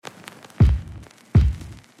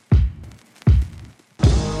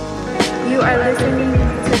are listening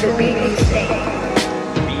to the Big Exchange.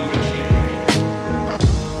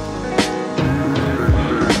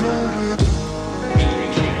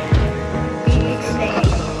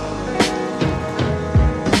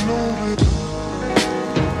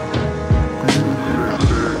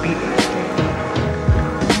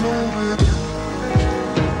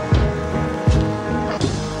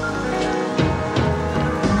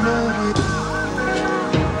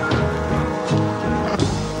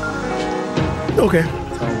 Okay. So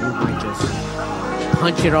we might just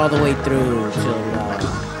punch it all the way through till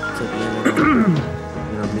the end of the, you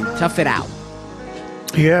know what I mean? Tough it out.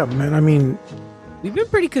 Yeah, man. I mean, we've been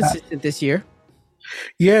pretty consistent this year.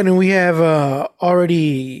 Yeah, and then we have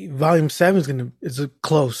already Volume 7 is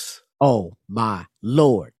close. Oh my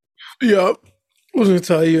Lord. Yep. I was gonna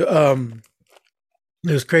tell you,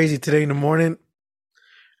 it was crazy today in the morning.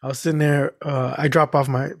 I was sitting there, I drop off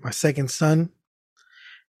my second son,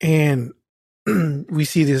 and we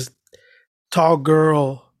see this tall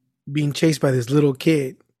girl being chased by this little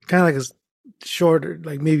kid, kind of like a shorter,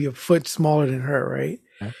 like maybe a foot smaller than her, right?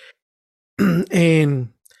 Okay.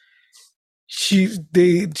 And she's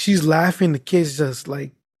laughing. The kid's just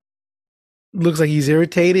like looks like he's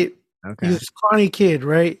irritated. Okay. He's a scrawny kid,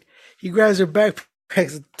 right? He grabs her backpack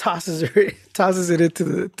and tosses it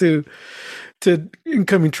into to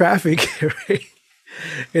incoming traffic, right?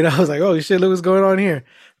 And I was like, "Oh shit! Look what's going on here."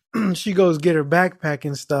 She goes get her backpack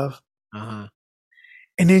and stuff, and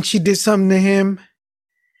then she did something to him,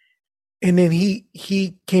 and then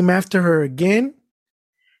he came after her again,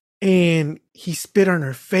 and he spit on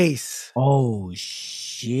her face. Oh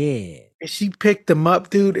shit! And she picked him up,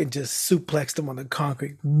 dude, and just suplexed him on the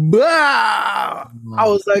concrete. Bah! I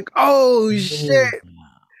was like, "Oh shit!"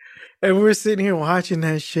 And we're sitting here watching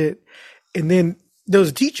that shit, and then there was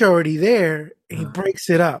a teacher already there, and he breaks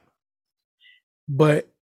it up, but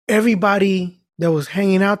everybody that was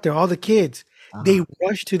hanging out there, all the kids, they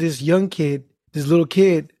rushed to this young kid, this little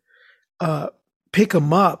kid, pick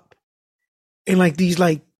him up. And like these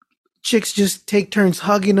like chicks just take turns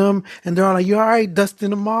hugging him, and they're all like, "You all right?"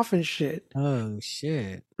 Dusting him off and shit. Oh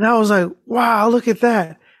shit. And I was like, wow, look at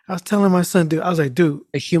that. I was telling my son, dude, I was like, dude.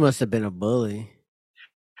 She must have been a bully.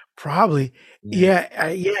 Probably. Yeah.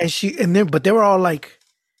 But they were all like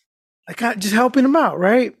just helping him out,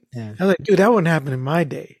 right? Yeah. I was like, dude, that wouldn't happen in my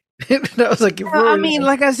day. I was like, I mean,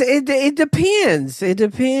 like I said, it depends. It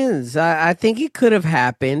depends. I think it could have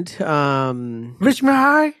happened. Richmond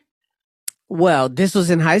High? Well, this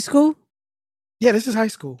was in high school? Yeah, this is high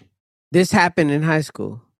school. This happened in high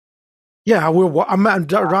school. Yeah, I'm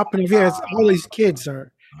dropping all these kids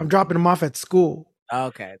are. I'm dropping them off at school.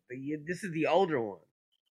 Okay. This is the older one.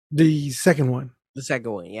 The second one. The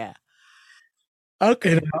second one, yeah.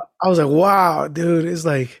 Okay. And I was like, wow, dude. It's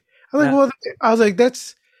like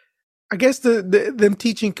that's I guess them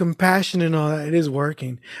teaching compassion and all that, it is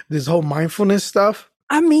working. This whole mindfulness stuff.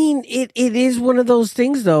 I mean, it is one of those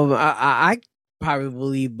things, though. I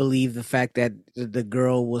probably believe the fact that the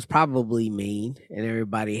girl was probably mean and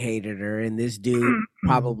everybody hated her, and this dude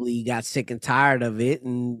probably got sick and tired of it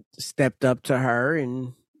and stepped up to her,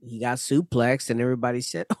 and he got suplexed, and everybody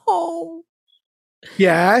said, "Oh."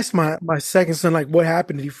 Yeah, I asked my second son, like, what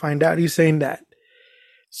happened? Did he find out? He's saying that.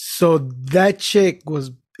 So that chick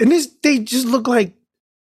was, and they just look like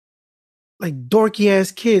dorky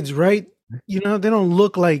ass kids, right? You know, they don't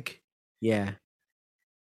look like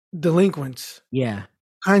delinquents. Yeah.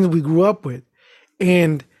 Kinds we grew up with.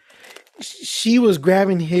 And she was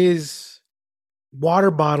grabbing his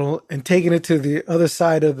water bottle and taking it to the other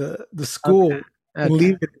side of the school and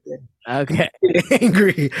leaving it there. Okay.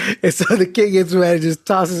 Angry. And so the kid gets mad and just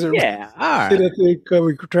tosses her. Yeah. All right. Shit after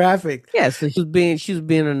coming traffic. Yeah, so she was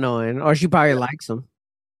being annoying. Or she probably likes him.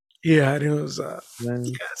 Yeah, and it was so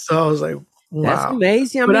I was like, wow. That's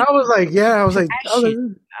amazing. I was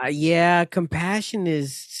like, compassion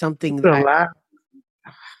is something that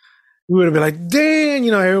we would have been like, damn,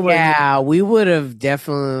 you know, everybody. Yeah, we would have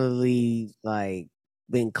definitely like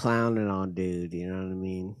been clowning on dude, you know what I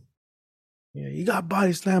mean? Yeah, you got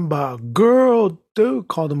body slammed by a girl, dude.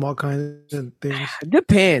 Called him all kinds of things.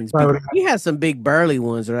 Depends. We had some big burly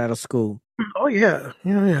ones out of school. Oh yeah.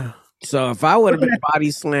 Yeah. So if I would have been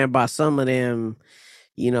body slammed by some of them,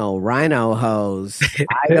 you know, rhino hoes,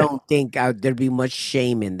 I don't think there'd be much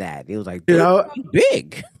shame in that. It was like, dude, you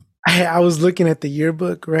big. I was looking at the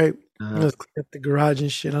yearbook, right? I was looking at the garage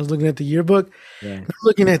and shit. I was looking at the yearbook. Yeah. I was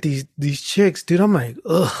looking at these chicks, dude. I'm like,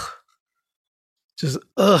 ugh. Just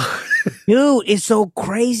ugh. Dude, it's so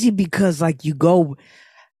crazy because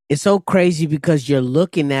it's so crazy because you're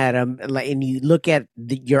looking at them and you look at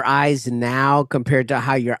your eyes now compared to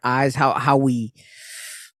how your eyes, how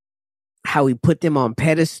how we put them on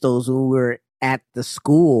pedestals when we were at the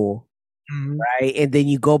school, Mhm. right? And then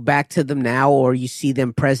you go back to them now, or you see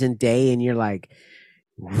them present day, and you're like,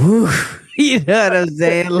 woo, you know what I'm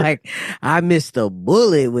saying? Like, I missed a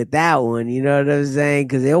bullet with that one. You know what I'm saying?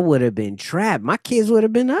 Because it would have been trapped. My kids would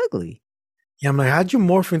have been ugly. Yeah, I'm like, how'd you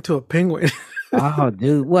morph into a penguin? Oh,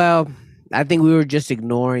 dude. Well, I think we were just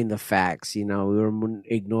ignoring the facts. You know, we were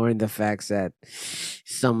ignoring the facts that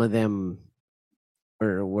some of them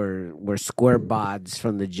were square bods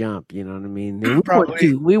from the jump. You know what I mean? And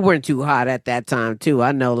Probably. we weren't too hot at that time too.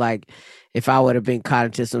 I know, like, if I would have been caught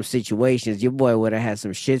into some situations, your boy would have had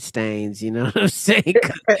some shit stains. You know what I'm saying?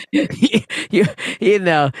 'Cause you, you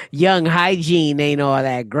know, young hygiene ain't all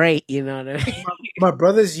that great. You know what I mean? My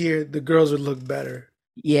brother's year, the girls would look better.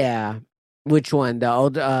 Yeah. Which one? The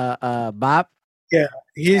old Bob? Yeah,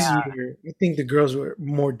 his year, I think the girls were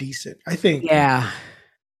more decent. I think, Yeah.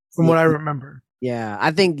 from what I remember. Yeah, I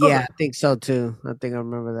think so too. I think I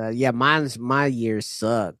remember that. Yeah, my year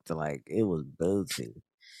sucked. Like, it was booty.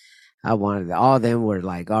 I wanted all of them were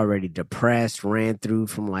like already depressed, ran through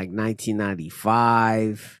from like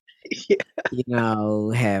 1995. Yeah. You know,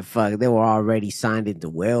 had fuck. They were already signed into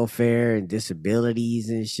welfare and disabilities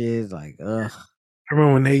and shit. Like, I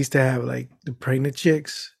remember when they used to have like the pregnant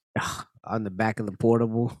chicks. on the back of the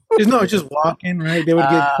portable. Just walking, right? They would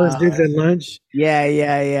get first dibs at lunch. Yeah,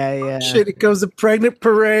 yeah, yeah, yeah. Shit, it comes the pregnant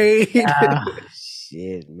parade. Ah,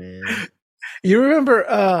 shit, man. You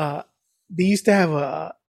remember they used to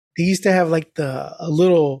have like a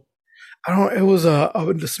little, I don't, it was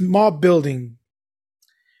a small building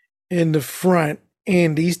in the front,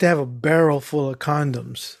 and they used to have a barrel full of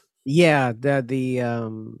condoms. Yeah,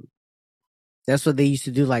 that's what they used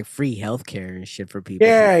to do, like free healthcare and shit for people.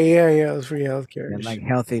 Yeah. It was free healthcare Yeah, and like shit.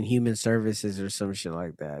 Health and Human Services or some shit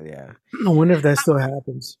like that. Yeah. I wonder if that still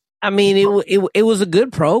happens. I mean, it was a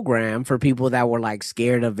good program for people that were like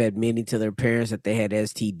scared of admitting to their parents that they had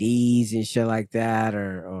STDs and shit like that,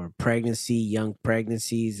 or young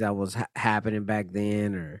pregnancies that was happening back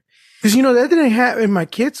then, or Because that didn't happen in my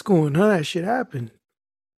kid's school. None of that shit happened.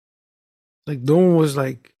 Like no one was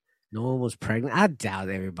like, no one was pregnant. I doubt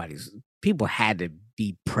people had to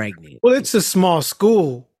be pregnant. well, it's a small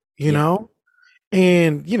school, Yeah.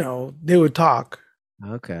 and they would talk.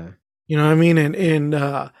 Okay. You know what I mean? And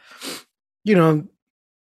you know,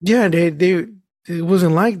 yeah, they it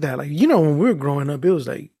wasn't like that. Like, when we were growing up, it was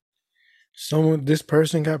like this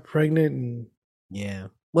person got pregnant Yeah.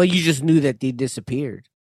 Well, you just knew that they disappeared.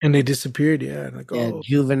 and they disappeared. Yeah, like, Yeah, oh,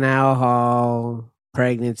 juvenile hall,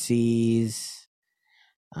 pregnancies,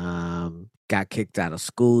 got kicked out of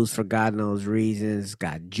schools for God knows reasons,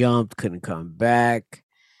 got jumped, couldn't come back.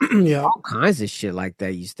 yeah, All kinds of shit like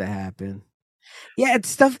that used to happen. Yeah, it's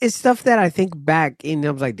stuff that I think back and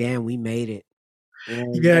I was like, damn, we made it. You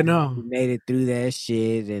know, yeah. No, we made it through that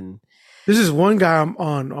shit. And this is one guy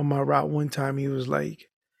on my route. One time, he goes,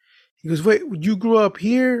 wait, you grew up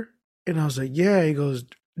here? And I was like, yeah. He goes,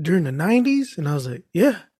 during the '90s, and I was like,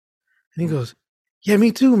 yeah. And he goes, yeah,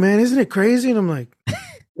 me too, man. Isn't it crazy? And I'm like, and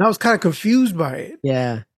I was kind of confused by it.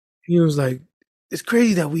 yeah. He was like, it's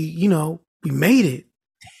crazy that we made it.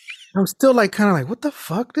 I was still like, kind of like, what the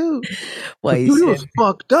fuck, dude? Well, Like, dude, it was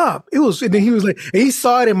fucked up. It was, and then he was like, and he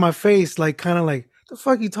saw it in my face, like, kind of like, the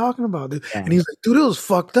fuck you talking about, dude? Yeah. And he was like, dude, it was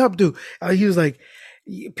fucked up, dude. He was like,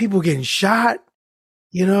 people getting shot,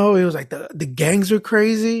 it was like the gangs were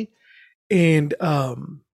crazy. And,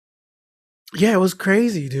 yeah, it was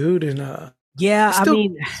crazy, dude. And, yeah, still,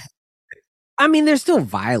 I mean, there's still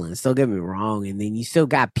violence, don't get me wrong. And then you still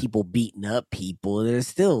got people beating up people. There's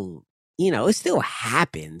still, it still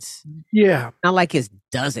happens. yeah. Not like it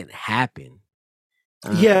doesn't happen.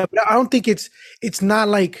 Yeah, but I don't think it's not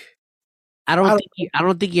like, I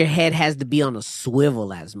don't think your head has to be on a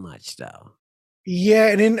swivel as much though. yeah.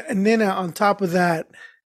 And then on top of that,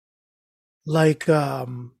 like,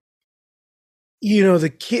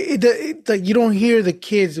 the kid, like, you don't hear the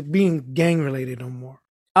kids being gang related no more.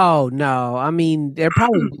 Oh no. I mean, there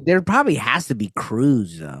probably has to be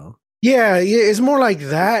crews though. Yeah, it's more like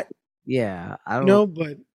that. Yeah, I don't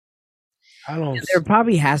But I don't. there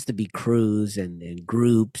probably has to be crews and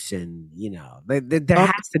groups and there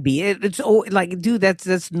has to be it's like, dude,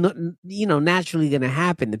 that's naturally gonna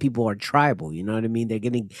happen. The people are tribal, you know what I mean? They're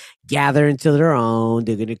gonna gather into their own,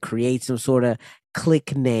 they're gonna create some sort of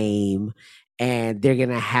clique name, and they're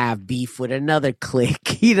gonna have beef with another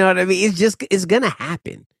clique. You know what I mean? It's gonna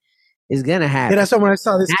happen. It's gonna happen. Yeah, that's why when I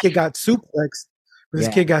saw this kid got suplexed. This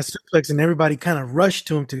kid got suplexed, and everybody kind of rushed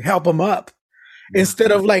to him to help him up, instead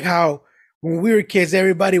of like how when we were kids,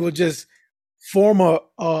 everybody would just form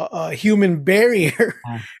a human barrier,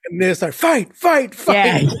 Uh, and they start fight, fight,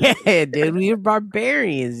 yeah, fight. yeah, dude. We were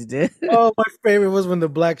barbarians, dude. Oh, my favorite was when the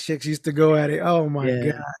black chicks used to go at it. Oh my god,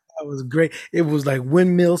 Yeah. that was great. It was like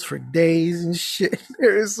windmills for days and shit. They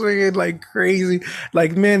were swinging like crazy.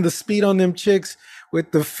 Like man, the speed on them chicks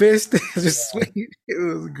with the fist just swinging. It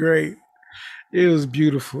was great. It was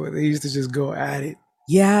beautiful. They used to just go at it.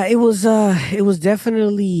 Yeah, it was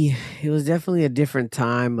definitely a different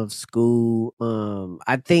time of school.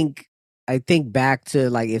 I think back to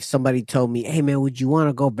like if somebody told me, "Hey man, would you want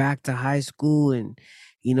to go back to high school and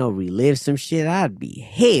relive some shit?" I'd be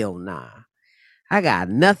hell nah. I got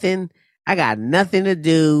nothing. I got nothing to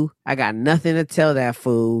do. I got nothing to tell that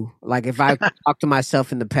fool. Like if I talk to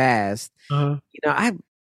myself in the past, Uh-huh.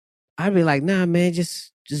 I'd be like, "Nah, man,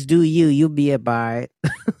 just do you. You'll be it by it."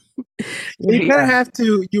 You kind of Yeah. have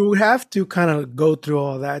to. You have to kind of go through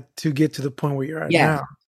all that to get to the point where you're at Yeah. now.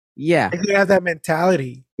 Yeah. Like you have that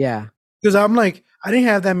mentality. Yeah. Because I'm like, I didn't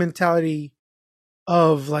have that mentality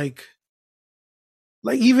of like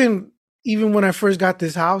even when I first got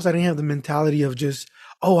this house, I didn't have the mentality of just,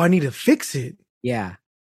 oh, I need to fix it. Yeah.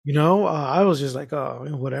 I was just like, oh,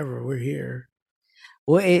 whatever, we're here.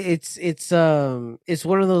 Well, it's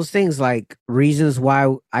one of those things like reasons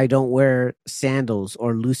why I don't wear sandals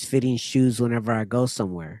or loose fitting shoes whenever I go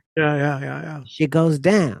somewhere. Yeah, yeah, yeah, yeah, Shit goes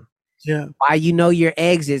down. yeah, Why you know your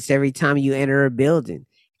exits every time you enter a building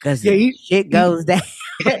because yeah. shit goes down.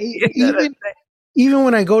 Yeah, You know what I'm even even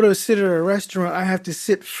when I go to sit at a restaurant, I have to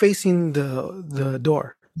sit facing the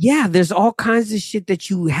door. Yeah, there's all kinds of shit that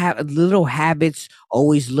you have little habits,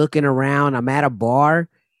 always looking around. I'm at a bar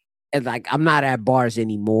and like I'm not at bars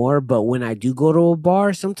anymore, but when I do go to a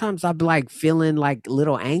bar, sometimes I'm like feeling like a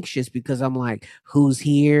little anxious because I'm like, who's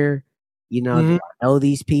here? Do Mhm. I know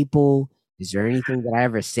these people? Is there anything that I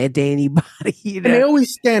ever said to anybody? And they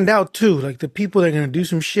always stand out too. Like the people that are gonna do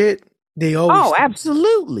some shit, they always. Oh,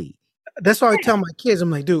 absolutely. That's why I tell my kids,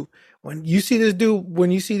 I'm like, dude, when you see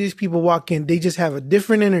these people walk in, they just have a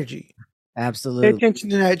different energy. Pay Absolutely. attention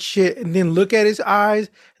to that shit, and then look at his eyes,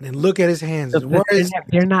 and then look at his hands. But Where is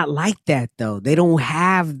they're not like that though. They don't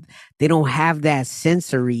have that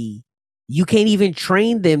sensory. You can't even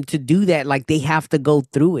train them to do that. Like they have to go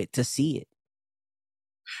through it to see it.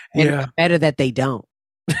 And it's yeah, better that they don't.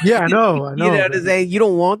 yeah, I You know know, what I'm man. saying? You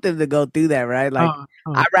don't want them to go through that, right? Like Uh,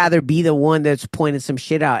 uh, I'd rather be the one that's pointing some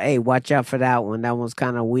shit out. Hey, watch out for that one. That one's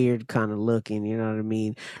kind of weird, kind of looking. You know what I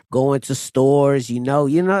mean? Going to stores,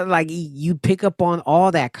 like you pick up on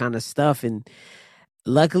all that kind of stuff, and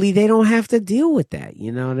luckily they don't have to deal with that.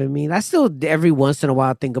 You know what I mean? I still every once in a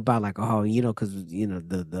while think about like, oh, because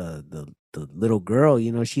the little girl,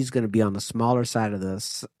 she's gonna be on the smaller side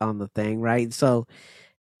of on the thing, right? So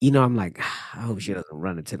I'm like, I hope she doesn't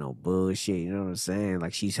run into no bullshit. You know what I'm saying?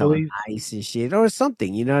 Like she's hella Please. nice and shit, or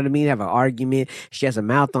something. You know what I mean? Have an argument. She has a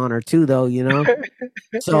mouth on her too, though. Yeah,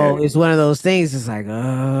 So it's one of those things. It's like,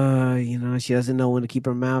 she doesn't know when to keep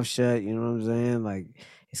her mouth shut. You know what I'm saying? Like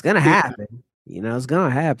it's gonna yeah, happen. It's gonna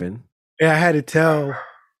happen. yeah. I had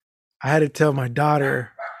to tell my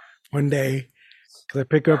daughter one day because I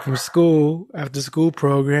pick her up from school after school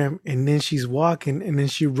program, and then she's walking, and then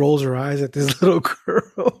she rolls her eyes at this little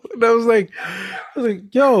girl, and I was like,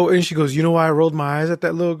 yo, and she goes, you know why I rolled my eyes at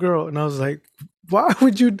that little girl? And I was like, why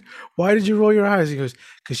would you? Why did you roll your eyes? He goes,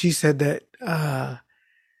 because she said that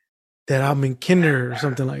I'm in kinder or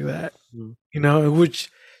something like that, Mm. which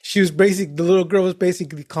the little girl was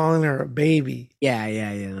basically calling her a baby, Yeah,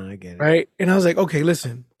 yeah, yeah. No, I get it. right? And I was like, okay,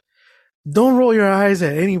 listen, don't roll your eyes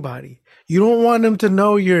at anybody. You don't want them to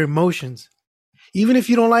know your emotions. Even if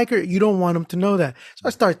you don't like her, you don't want them to know that. So I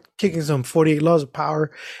start kicking some 48 laws of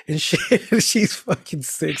power and shit. She's fucking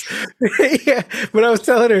six. Yeah. But I was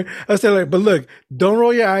telling her, but look, don't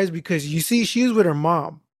roll your eyes because you see, she's with her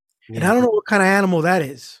mom. And I Yeah, don't know what kind of animal that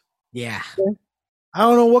is. yeah. I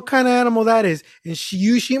don't know what kind of animal that is, and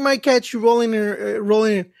she might catch you rolling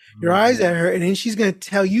your eyes at her, and then she's gonna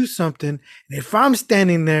tell you something. And if I'm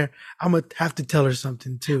standing there, I'm gonna have to tell her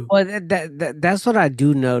something too. Well, that's what I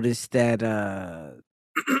do notice that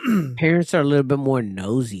parents are a little bit more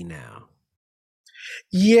nosy now.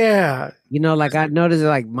 Yeah, Like I noticed,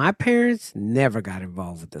 like my parents never got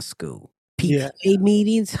involved with the school yeah, PTA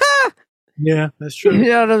meetings. Ha! yeah, that's You true.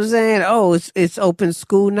 know what I'm saying? Oh, it's open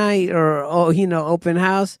school night, or open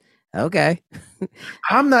house. Okay,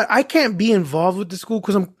 I can't be involved with the school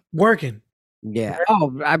because I'm working. yeah.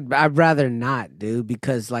 Oh, I'd rather not, dude,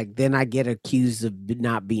 because like then I get accused of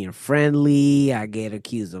not being friendly. I get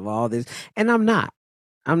accused of all this, and I'm not.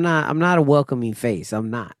 I'm not a welcoming face. I'm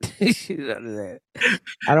not. You know what I'm saying?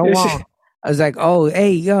 I don't It's want. I was like, oh,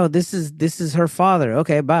 hey, yo, this is her father.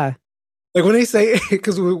 Okay, bye. Like when they say,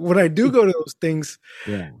 because when I do go to those things,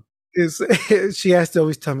 Yeah. is she has to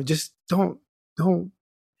always tell me, just don't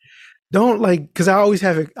like, because I always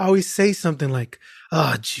have it. I always say something like,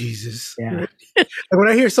 "Oh Jesus." Yeah. Right? Like when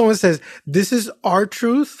I hear someone says, "This is our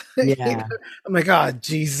truth," Yeah. I'm like, "Oh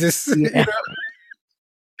Jesus." Yeah.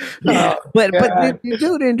 Oh, But God.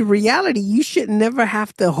 dude, in reality, you should never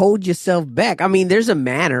have to hold yourself back. I mean, there's a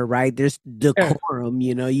manner, right? There's Yeah. decorum,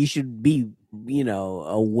 you should be,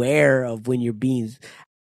 aware of when you're being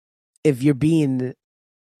if you're being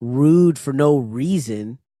rude for no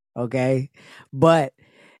reason, okay? But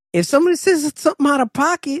if somebody says something out of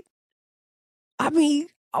pocket, I mean,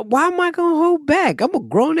 why am I gonna hold back? I'm a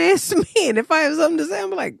grown ass man. If I have something to say, I'm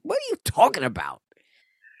like, what are you talking about?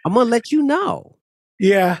 I'm gonna let you know.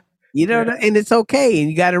 Yeah. Yeah. And it's okay, and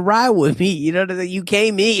you got to ride with me. You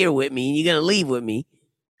came in here with me, and you're gonna leave with me.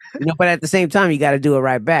 But at the same time, you got to do it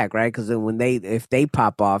right back, right? Because then if they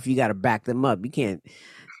pop off, you got to back them up. You can't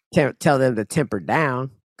tell them to temper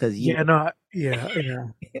down because Yeah. No. Yeah. Yeah.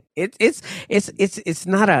 it's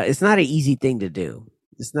not an easy thing to do.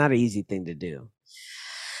 It's not an easy thing to do.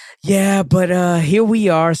 Yeah, but here we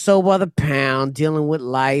are, so by the pound, dealing with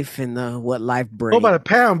life and what life Oh, brings. about a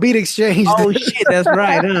pound beat exchange. Oh shit, that's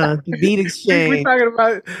right, huh? The beat We exchange. talking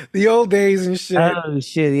about the old days and shit. Oh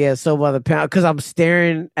shit, yeah, so by the pound. Because I'm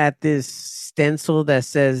staring at this stencil that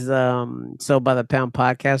says "So by the Pound"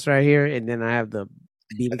 podcast right here, and then I have the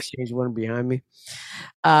beat exchange one behind me.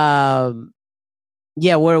 Um,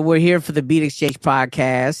 yeah, we're here for the Beat Exchange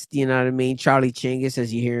podcast. You know what I mean? Charlie Chingus,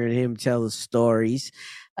 as you're hearing him tell the stories.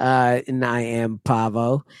 And I am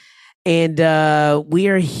Pavo. And we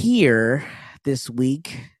are here this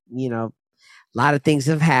week. A lot of things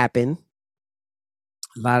have happened.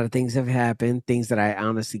 A lot of things have happened. Things that I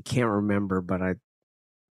honestly can't remember, but I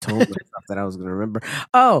told myself that I was going to remember.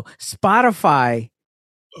 Oh, Spotify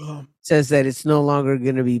says that it's no longer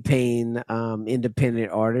going to be paying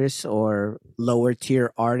independent artists or lower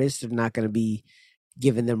tier artists. They're not going to be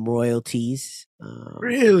giving them royalties.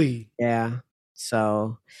 Really? Yeah.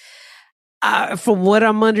 So, from what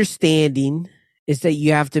I'm understanding, is that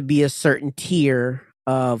you have to be a certain tier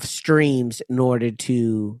of streams in order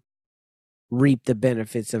to reap the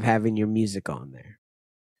benefits of having your music on there.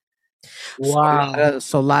 Wow.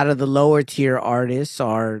 So a lot of the lower tier artists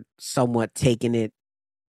are somewhat taking their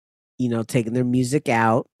music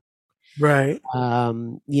out. Right.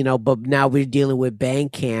 But now we're dealing with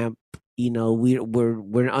Bandcamp.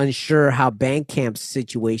 We're unsure how Bandcamp's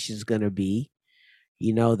situation is going to be.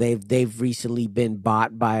 They've recently been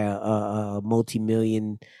bought by a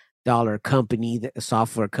multi-million-dollar company, a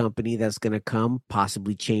software company that's going to come,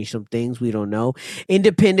 possibly change some things. We don't know.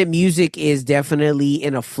 Independent music is definitely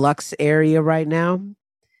in a flux area right now,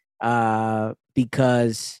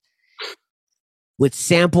 because with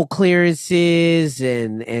sample clearances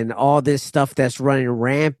and all this stuff that's running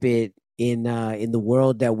rampant in the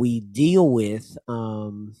world that we deal with,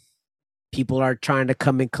 people are trying to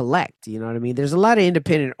come and collect. You know what I mean? There's a lot of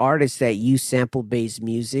independent artists that use sample based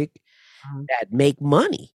music that make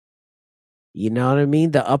money. You know what I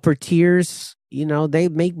mean? The upper tiers, they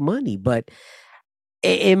make money, but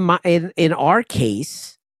in our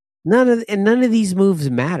case, none of these moves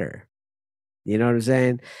matter. You know what I'm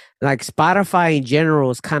saying? Like Spotify in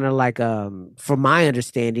general is kind of like from my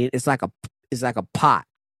understanding, it's like a pot.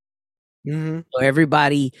 Mm-hmm. So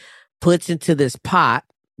everybody puts into this pot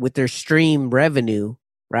with their stream revenue,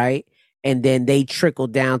 right? And then they trickle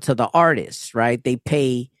down to the artists, right? They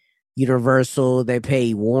pay Universal, they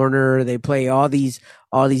pay Warner, they pay all these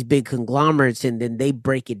big conglomerates, and then they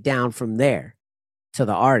break it down from there to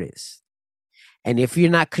the artists. And if you're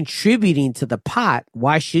not contributing to the pot,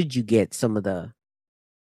 why should you get some of the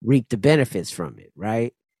reap the benefits from it,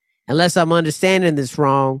 right? Unless I'm understanding this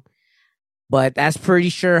wrong, but that's pretty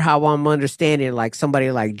sure how I'm understanding. Like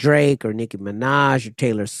somebody like Drake or Nicki Minaj or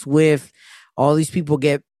Taylor Swift, all these people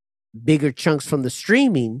get bigger chunks from the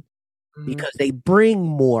streaming Mm-hmm. because they bring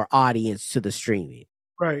more audience to the streaming.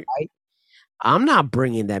 Right. I'm not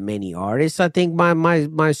bringing that many artists. I think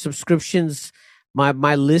my subscriptions,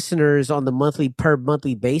 my listeners on the per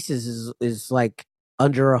monthly basis is like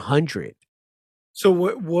under 100. So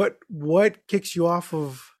what kicks you off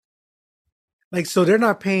of, like, so they're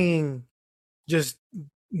not paying just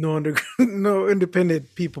no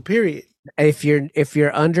independent people, period. If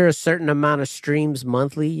you're under a certain amount of streams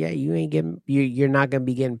monthly, yeah, you're not gonna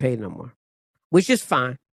be getting paid no more, which is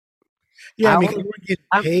fine. Yeah, I I mean, 'cause we're getting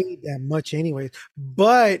I'm, paid that much anyways.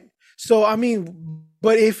 But so I mean,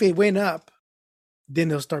 but if it went up, then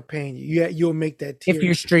they'll start paying you. You'll make that if tier.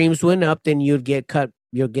 your streams went up, then you'd get cut.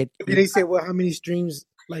 You'll get Did they say, well, how many streams?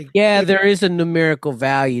 Like Yeah, there is a numerical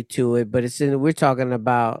value to it, but we're talking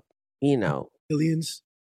about, billions.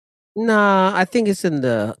 nah, I think it's in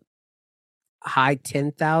the high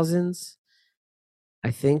 10,000s.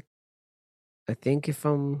 I think if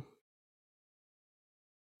I'm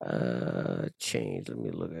change, let me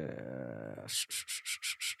look at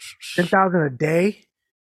 10,000 a day.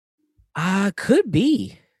 could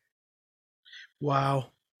be. Wow.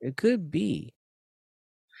 It could be.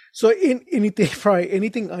 So in anything, probably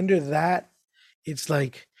anything under that, it's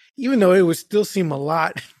like, even though it would still seem a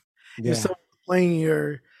lot, if Yeah. someone's playing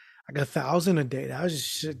your like 1,000 a day, that just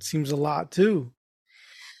shit seems a lot too.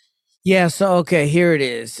 Yeah, so okay, here it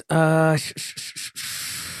is.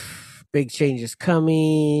 Big changes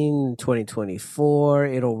coming 2024.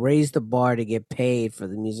 It'll raise the bar to get paid for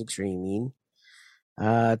the music streaming.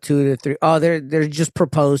 2 to 3. Oh, they're just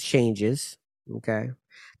proposed changes. Okay.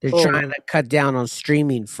 They're Oh, trying to cut down on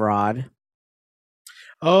streaming fraud.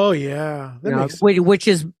 oh yeah, that makes Which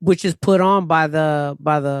is put on by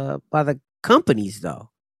the companies though.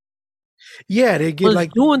 yeah. They get What's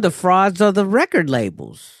like doing the frauds are the record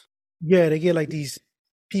labels. they get like these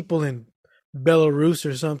people in Belarus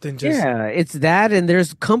or something. Just Yeah, it's that, and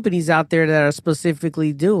there's companies out there that are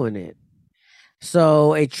specifically doing it.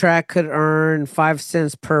 So a track could earn 5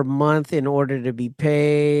 cents per month in order to be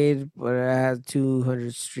paid, but it has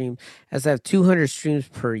 200 streams. Has to have 200 streams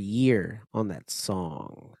per year on that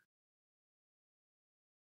song.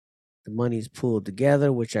 The money's pooled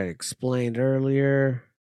together, which I explained earlier.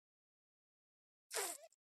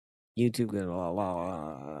 YouTube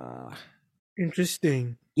got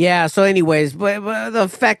interesting. Yeah. So, anyways, but the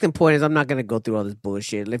fact and point is, I'm not gonna go through all this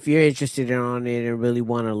bullshit. If you're interested in on it and really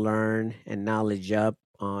want to learn and knowledge up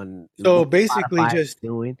on So what basically, Spotify is just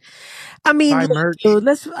doing, I mean, buy look, merch. dude,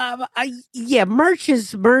 yeah, merch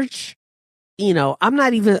is merch. I'm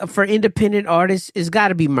not even for independent artists. It's got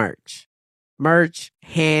to be merch,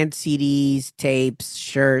 hand CDs, tapes,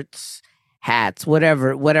 shirts, hats,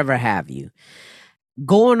 whatever have you.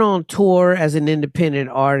 Going on tour as an independent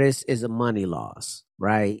artist is a money loss,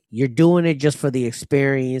 right? You're doing it just for the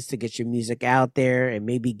experience to get your music out there and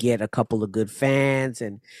maybe get a couple of good fans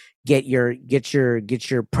and get your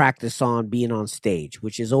practice on being on stage,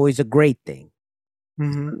 which is always a great thing.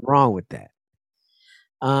 Mm-hmm. Nothing wrong with that.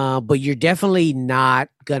 But you're definitely not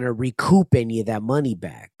gonna recoup any of that money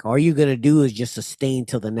back. All you're gonna do is just sustain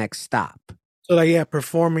till the next stop. So like, yeah,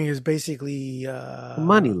 performing is basically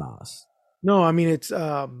Money loss. no, I mean it's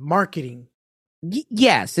marketing.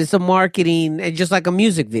 Yes, it's a marketing and just like a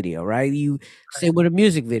music video, right? You say with a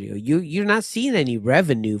music video, you're not seeing any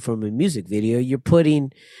revenue from a music video. You're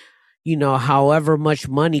putting, however much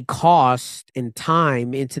money cost and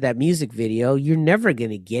time into that music video. You're never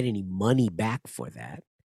gonna get any money back for that.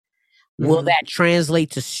 Will Mhm. that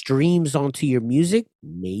translate to streams onto your music?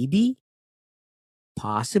 Maybe,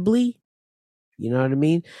 possibly. You know what I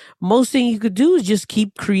mean? Most thing you could do is just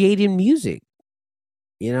keep creating music.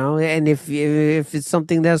 And if it's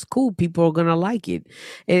something that's cool, people are gonna like it.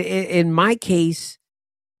 In my case,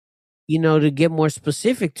 to get more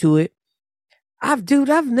specific to it, I've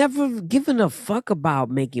never given a fuck about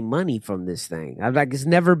making money from this thing. It's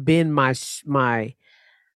never been my.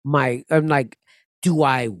 I'm like, do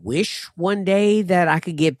I wish one day that I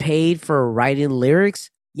could get paid for writing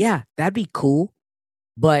lyrics? Yeah, that'd be cool.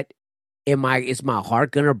 But is my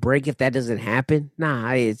heart gonna break if that doesn't happen?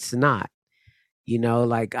 Nah, it's not.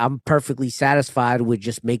 Like I'm perfectly satisfied with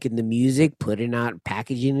just making the music, putting out,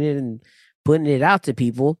 packaging it, and putting it out to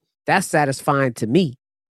people. That's satisfying to me,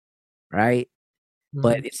 right?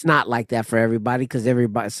 But Mhm. it's not like that for everybody because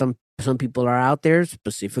some people are out there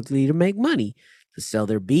specifically to make money, to sell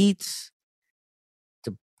their beats,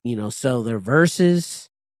 to sell their verses,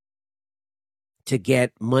 to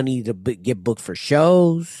get money to get booked for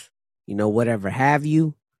shows, whatever have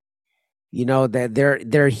you. That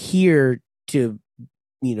they're here to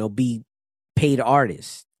be paid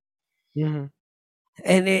artists. Mhm.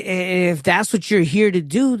 And if that's what you're here to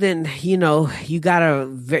do, then you got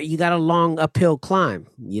a long uphill climb.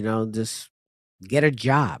 Just get a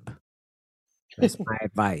job. That's my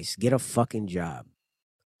advice. Get a fucking job.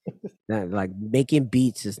 Like making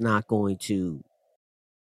beats is not going to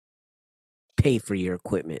pay for your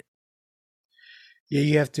equipment. Yeah,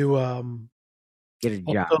 you have to Get a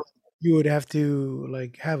job. also you would have to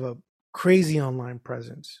like have a crazy online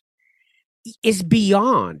presence. It's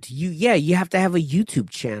beyond you. Yeah, you have to have a YouTube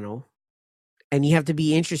channel, and you have to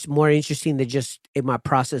be more interesting than just in my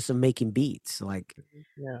process of making beats. Like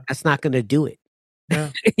Yeah. that's not going to do it. Yeah.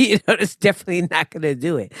 It's definitely not going to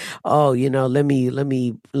do it. Oh, let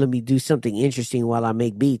me do something interesting while I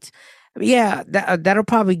make beats. Yeah, that'll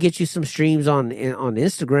probably get you some streams on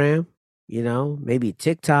Instagram, maybe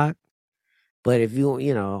TikTok. But if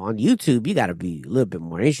you know, on YouTube, you got to be a little bit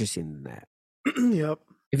more interesting than that. Yep.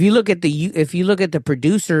 If you look at the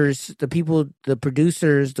producers, the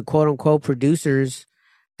producers, the quote unquote producers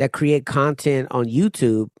that create content on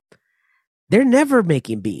YouTube, they're never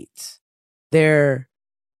making beats. They're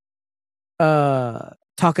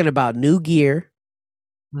talking about new gear,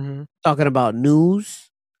 Hmm. talking about news.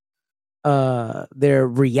 They're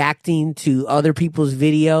reacting to other people's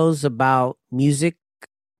videos about music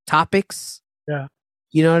topics. Yeah.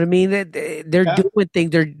 You know what I mean? They're Yeah. doing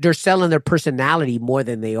things. They're selling their personality more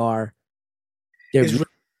than they are their It's,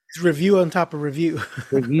 it's review on top of review.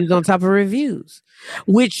 reviews on top of reviews,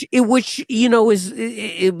 which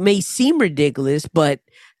it may seem ridiculous, but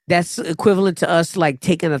that's equivalent to us like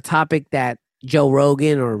taking a topic that Joe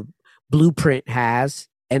Rogan or Blueprint has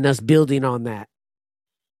and us building on that.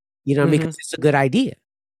 You know what I mean? Hmm. Because it's a good idea,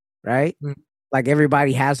 right? Like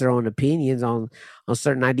everybody has their own opinions on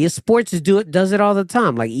certain ideas. Sports does it all the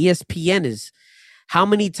time. Like ESPN is, how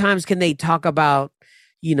many times can they talk about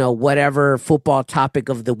whatever football topic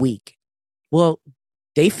of the week? Well,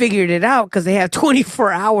 they figured it out because they have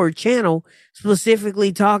 24-hour channel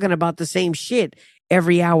specifically talking about the same shit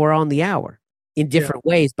every hour on the hour in Yeah. different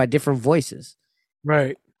ways by different voices.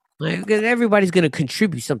 Right. Like, 'cause everybody's going to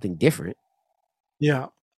contribute something different. Yeah.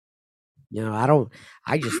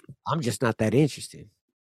 I'm just not that interested.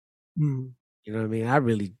 Mm. You know what I mean? I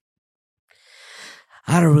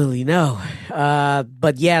don't really know.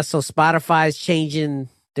 But yeah, so Spotify's changing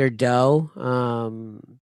their dough.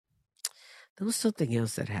 There was something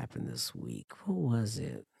else that happened this week. What was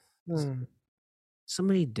it? Mm.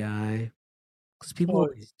 Somebody died. Because people Oh,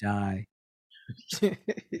 always die.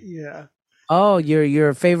 yeah. Oh,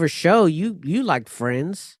 your favorite show. You liked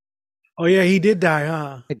Friends. Oh, yeah. He did die,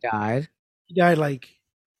 huh? It died. He died like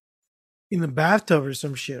in the bathtub or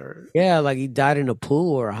some shit, or Yeah, like he died in a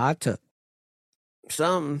pool or a hot tub.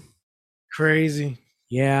 Something. crazy.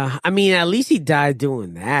 Yeah. I mean, at least he died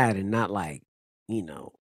doing that and not like, you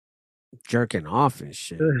know, jerking off and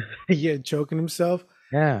shit. Yeah, choking himself.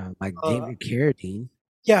 Yeah, like Uh, David Carradine.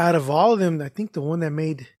 yeah, out of all of them, I think the one that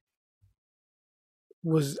made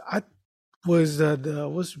was I was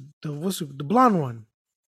the blonde one.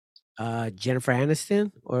 Jennifer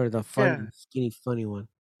Aniston or the Yeah. skinny, funny one?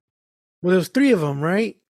 Well, there was three of them,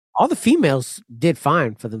 right? All the females did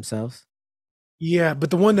fine for themselves. Yeah, but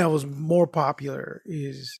the one that was more popular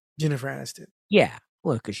is Jennifer Aniston. Yeah,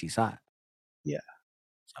 well, because she's hot. Yeah.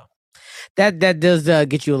 So that does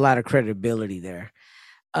get you a lot of credibility there.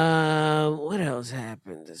 What else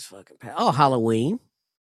happened this fucking past? Oh, Halloween.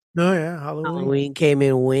 No, yeah, Halloween. Halloween came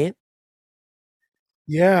and went.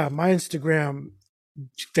 Yeah, my Instagram.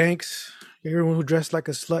 Thanks everyone who dressed like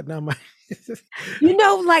a slut. Now my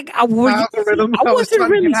Like I was, algorithm. I I was wasn't trying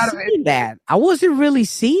to really get out of it. seeing that. I wasn't really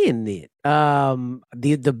seeing it.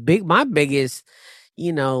 My biggest,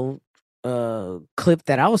 you know, clip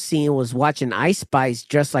that I was seeing was watching Ice Spice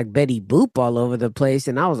dressed like Betty Boop all over the place,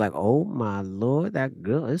 and I was like, "Oh my lord, that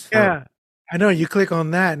girl is fine." Yeah, I know. You click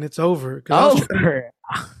on that and it's over. Because Over.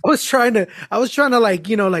 I was trying to like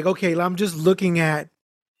like okay, I'm just looking at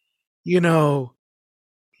you know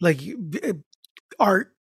like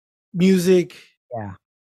art, music, Yeah.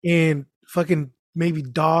 and fucking maybe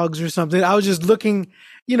dogs or something. I was just looking,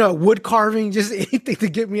 wood carving, just anything to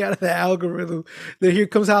get me out of the algorithm. Then here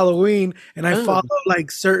comes Halloween, and I follow like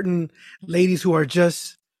certain ladies who are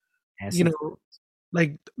just, you know,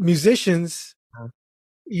 like musicians,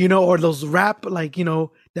 Uh-huh. or those rap, like, that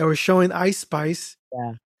were showing Ice Spice. Yeah.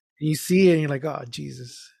 And you see it and you're like, oh,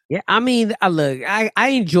 Jesus. Yeah, I mean, look, I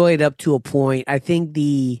enjoy it up to a point.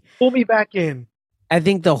 Pull me back in. I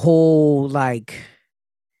think the whole like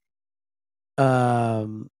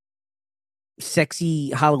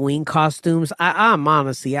sexy Halloween costumes. I'm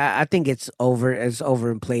honestly, I think it's over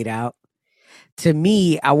and played out. To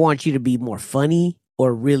me, I want you to be more funny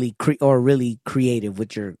or really creative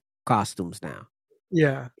with your costumes now.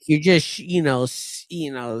 Yeah. If you're just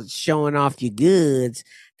showing off your goods,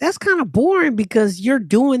 that's kind of boring because you're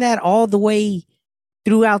doing that all the way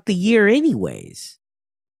throughout the year anyways.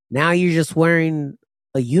 Now you're just wearing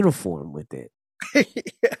a uniform with it.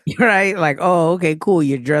 Right? Like, oh, okay, cool.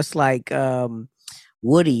 You're dressed like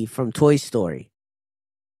Woody from Toy Story.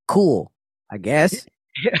 Cool, I guess.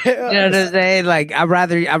 You know what I'm saying? Like, I'd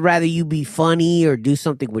rather you be funny or do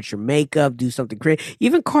something with your makeup, do something creative.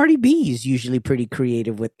 Even Cardi B is usually pretty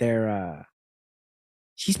creative with their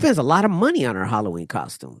she spends a lot of money on her Halloween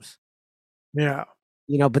costumes. Yeah.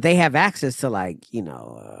 But they have access to like,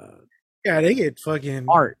 yeah, they get fucking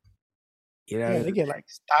art. You Yeah, know, they get like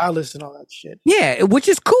stylists and all that shit. yeah, which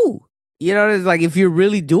is cool. You know, it's like if you're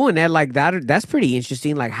really doing that, like that's pretty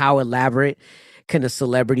interesting. Like how elaborate can a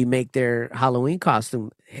celebrity make their Halloween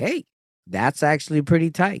costume? Hey, that's actually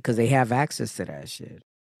pretty tight because they have access to that shit.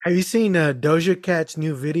 Have you seen Doja Cat's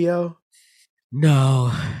new video? No,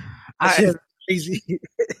 That I. shit's crazy.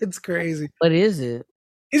 It's crazy. What is it?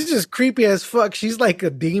 It's just creepy as fuck. She's like a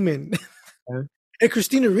demon. Huh? And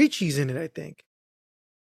Christina Ricci's in it, I think.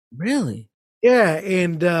 Really? Yeah,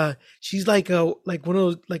 and she's like one of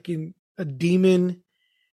those like in a demon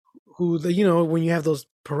who when you have those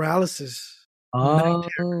paralysis night,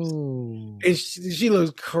 Oh, and she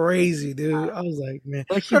looks crazy, dude. I was like, man,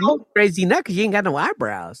 well, she her looks crazy now because she ain't got no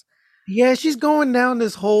eyebrows. yeah, she's going down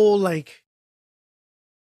this whole like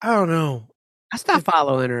I don't know, I stopped like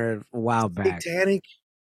following her a while back.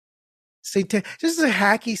 just a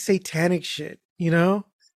hacky satanic shit, you know?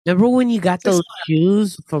 Remember when you got Just those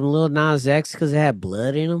shoes from Lil Nas X because it had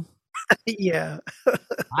blood in them? yeah,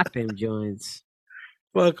 Rock them joints.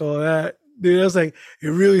 fuck all that, dude. I was like, it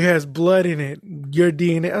really has blood in it, your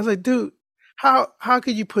DNA. I was like, dude, how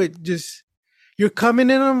could you put just you're coming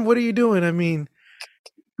in them? What are you doing? I mean,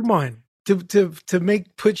 come on. To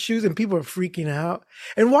make put shoes and people are freaking out.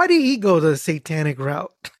 And why did he go the satanic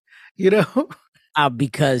route? You know?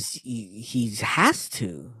 Because he has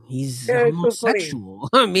to. He's Yeah, it's so funny. homosexual.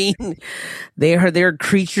 I mean, they're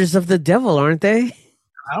creatures of the devil, aren't they?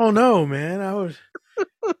 I don't know, man.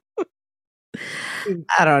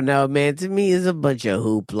 I don't know, man. To me, it's a bunch of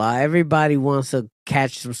hoopla. Everybody wants to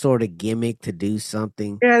catch some sort of gimmick to do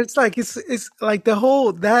something. Yeah, it's like the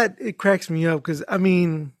whole that it cracks me up because I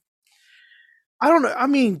mean I don't know. I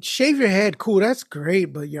mean, shave your head, cool, that's great,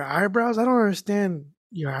 but your eyebrows, I don't understand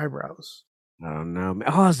your eyebrows. I don't know.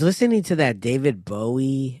 Oh, I was listening to that David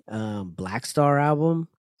Bowie Black Star album.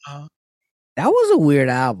 Uh, That was a weird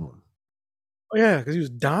album. oh yeah, because he was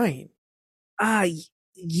dying.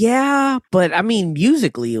 Yeah, but I mean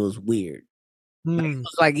musically it was weird. Hmm.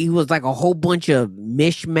 He was like a whole bunch of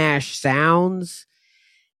mishmash sounds.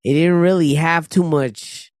 It didn't really have too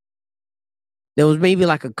much. There was maybe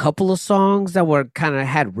like a couple of songs that were kind of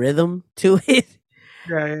had rhythm to it.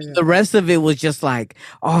 Yeah, yeah, yeah. The rest of it was just like,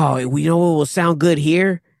 oh, we know what will sound good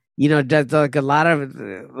here. You know, that's like a lot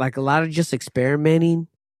of just experimenting.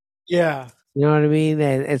 Yeah. You know what I mean?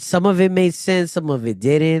 And some of it made sense, some of it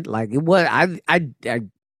didn't. Like it was, I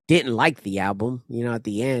didn't like the album. You know, at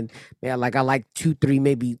the end, yeah, like I like two, three,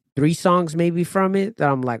 maybe three songs maybe from it that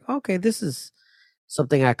I'm like, okay, this is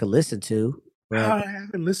something I could listen to. But I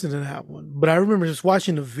haven't listened to that one, but I remember just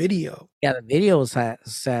watching the video. yeah, the video was sad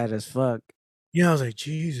as fuck. Yeah, I was like,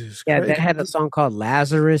 Jesus Yeah, Christ. that had a song called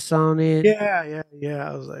Lazarus on it. Yeah, yeah, yeah.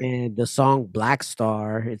 I was like, And the song Black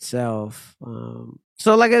Star itself.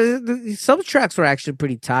 So like some tracks were actually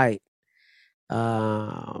pretty tight. But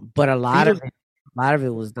Beatles. a lot of it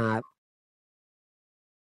was not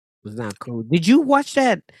cool. Did you watch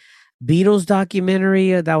that Beatles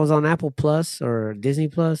documentary that was on Apple Plus or Disney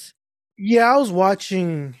Plus? Yeah, I was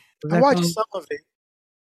watching. Was I that watched called? some of it.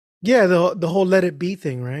 Yeah, the whole Let It Be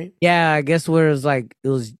thing, right? Yeah, I guess where it was like it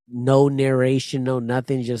was no narration, no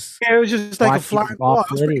nothing, just Yeah, it was just like a watching flying raw wall.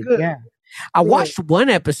 It was pretty footage. good. Yeah. I Yeah, watched one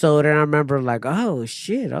episode and I remember like, oh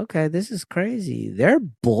shit, okay, this is crazy. They're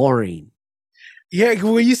boring. yeah.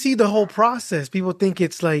 When you see the whole process, people think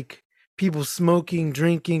it's like people smoking,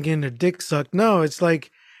 drinking, and their dick sucked. No, it's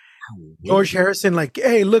like George Harrison, like,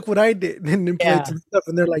 hey, look what I did, and then played Yeah. some stuff,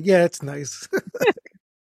 and they're like, yeah, it's nice.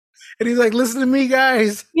 And he's like, listen to me,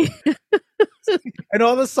 guys. And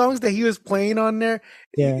all the songs that he was playing on there,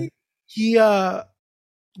 Yeah. he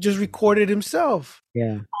just recorded himself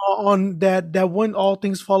Yeah. on that one All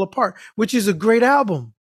Things Fall Apart, which is a great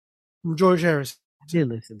album from George Harrison. I did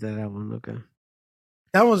listen to that one. Okay.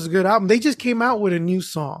 That was a good album. They just came out with a new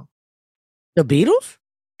song. The Beatles?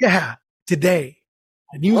 Yeah, today.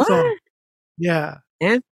 A new song. What? Yeah.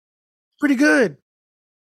 And Pretty good.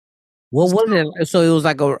 what was it? So it was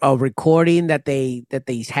like a recording that they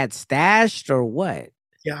had stashed or what?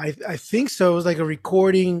 Yeah, I think so. It was like a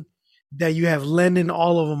recording that you have Lennon,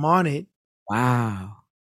 all of them on it. Wow.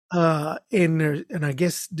 And I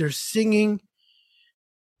guess they're singing.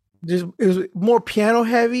 It was more piano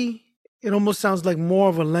heavy. It almost sounds like more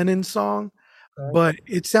of a Lennon song, Okay. but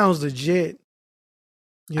it sounds legit.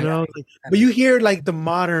 You I know, gotta- but you hear like the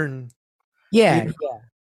modern. Yeah, You know, yeah.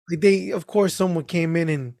 like they, of course, someone came in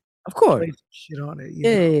and Of course. played some shit on it. You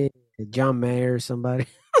Yeah, know, yeah, yeah. John Mayer or somebody.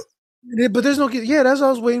 but there's no. Yeah, that's what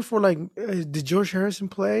I was waiting for. Like, did George Harrison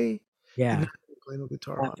play? He Yeah. didn't play no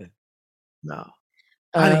guitar on it. Nothing. No,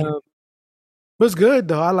 I didn't. Um, It was good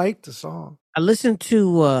though. I liked the song. I listened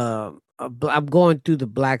to I'm going through the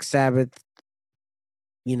Black Sabbath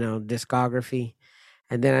discography.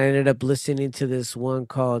 And then I ended up listening to this one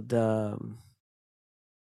called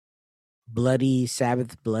Bloody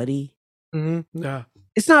Sabbath Bloody. Yeah.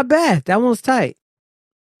 It's not bad. That one's tight.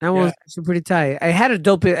 That Yeah. one's actually pretty tight. I had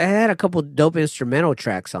a couple dope instrumental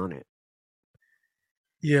tracks on it.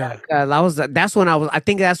 Yeah. That's when I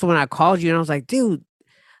think that's when I called you and I was like, dude,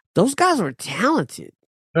 those guys were talented.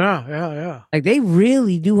 Yeah. Yeah. Yeah. Like they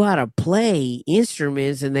really knew how to play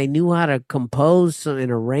instruments and they knew how to compose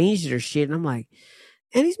and arrange their shit. And I'm like,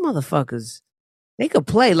 and these motherfuckers, they could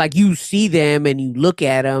play. Like you see them and you look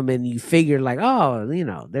at them and you figure like, oh,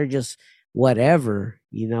 they're just whatever,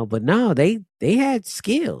 But no, they had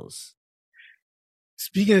skills.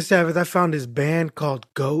 Speaking of Sabbath, I found this band called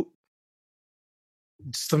Goat.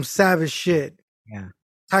 Some savage shit Yeah.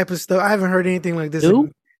 type of stuff. I haven't heard anything like this.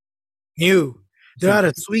 New? New. They're So- out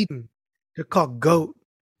of Sweden. They're called Goat,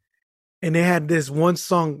 and they had this one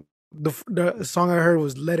song. The song I heard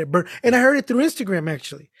was "Let It Burn," and I heard it through Instagram.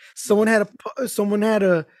 Actually, someone had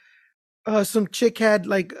some chick had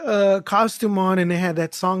like a costume on, and they had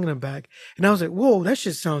that song in the back, and I was like, "Whoa, that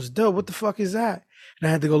shit sounds dope! What the fuck is that?" And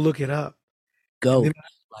I had to go look it up. Go. Then,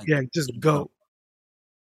 yeah, just Goat.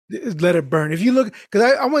 Let It Burn. If you look,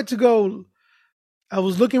 because I went to go. I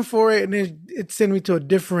was looking for it, and it sent me to a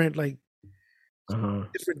different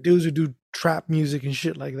different dudes who do trap music and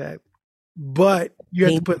shit like that. But you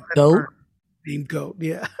have to put Goat. Named Goat.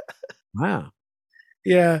 Yeah, Wow.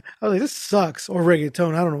 yeah. I was like, this sucks. Or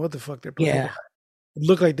reggaeton. I don't know what the fuck they're playing. Yeah. It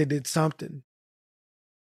looked like they did something,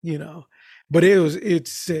 but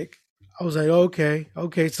it's sick. I was like, okay.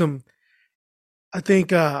 I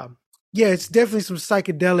think, yeah, it's definitely some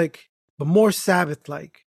psychedelic, but more Sabbath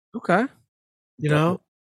like. Okay. And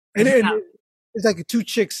it's like two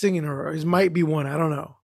chicks singing, or it might be one. I don't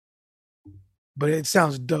know, but it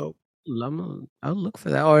sounds dope. I'll look for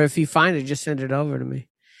that, or if you find it, just send it over to me.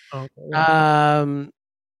 Okay. Send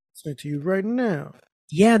it to you right now.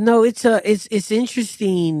 Yeah, no, it's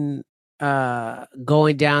interesting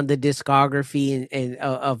going down the discography and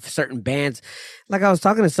of certain bands. Like I was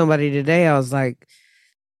talking to somebody today, I was like,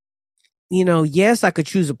 yes, I could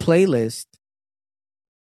choose a playlist,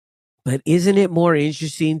 but isn't it more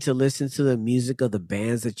interesting to listen to the music of the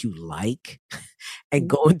bands that you like and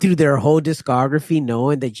going through their whole discography,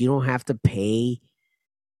 knowing that you don't have to pay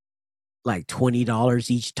like $20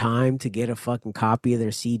 each time to get a fucking copy of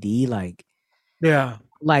their CD? Yeah.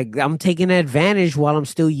 Like I'm taking advantage while I'm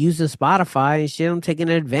still using Spotify and shit. I'm taking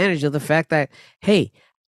advantage of the fact that, hey,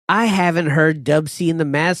 I haven't heard Dub C and the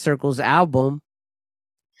Mad Circles album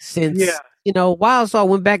since a while. So I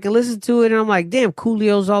went back and listened to it and I'm like, damn,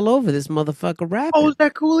 Coolio's all over this motherfucker rapping. Oh, was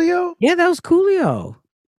that Coolio? Yeah, that was Coolio.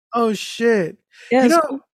 Oh shit. Yeah,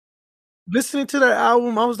 cool. Listening to that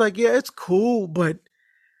album, I was like, yeah, it's cool, but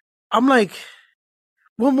I'm like,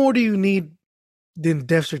 what more do you need than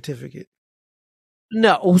Death Certificate?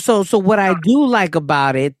 No, so what I do like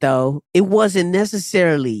about it though, it wasn't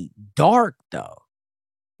necessarily dark though.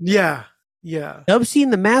 Yeah. Dub C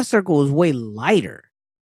and the Mad Circle was way lighter.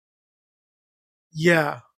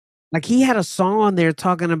 Yeah. Like he had a song on there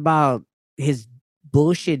talking about his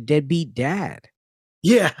bullshit deadbeat dad.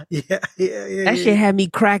 Yeah. That shit had me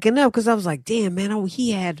cracking up because I was like, damn, man,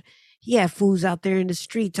 he had fools out there in the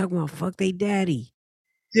street talking about fuck they daddy.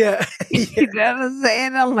 Yeah. You know what I'm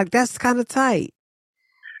saying? I'm like, that's kind of tight.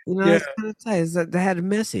 It's kind of tight. That had a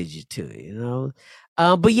message to it,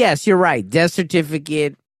 but yes, you're right. Death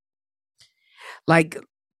Certificate, like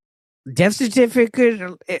Death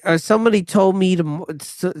Certificate, or somebody told me to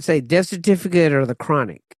say Death Certificate or the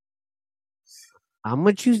Chronic. I'm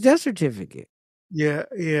gonna choose Death Certificate. Yeah.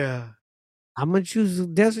 I'm gonna choose the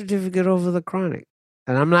Death Certificate over the Chronic,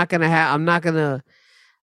 and I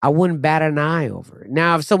wouldn't bat an eye over it.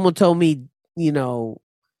 Now, if someone told me,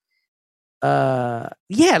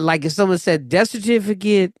 like if someone said Death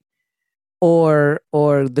Certificate or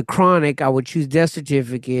the Chronic, I would choose Death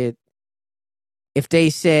Certificate. If they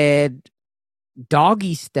said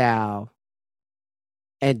Doggy Style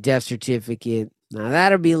and Death Certificate, now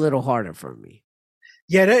that'll be a little harder for me.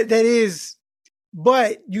 Yeah, that is,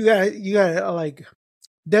 but you got like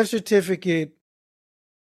Death Certificate.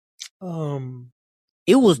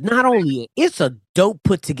 It was not only it's a dope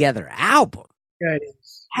put together album. Yeah, it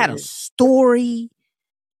is. Had a story.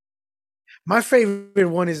 My favorite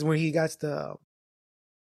one is when he got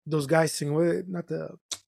those guys singing with it, not the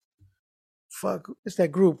fuck. It's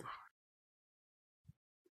that group.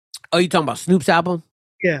 Oh, you talking about Snoop's album?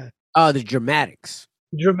 Yeah. Oh, the Dramatics.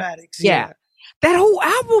 Yeah. That whole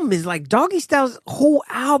album is like Doggy Style's whole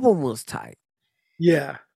album was tight.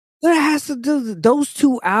 Yeah. That has to do those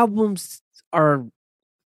two albums are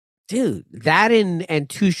dude, that and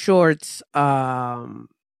Too Shorts, uh,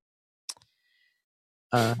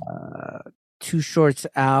 Too Shorts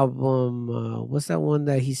album. What's that one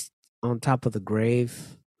that he's on top of the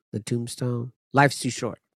grave, the tombstone? Life's Too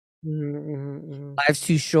Short. Mm-hmm. Life's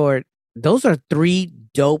Too Short. Those are 3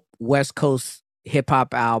 dope West Coast hip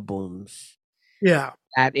hop albums. Yeah.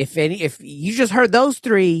 That if you just heard those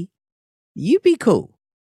 3, you'd be cool.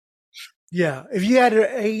 Yeah. If you had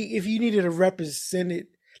if you needed to represent it,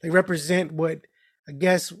 like represent what I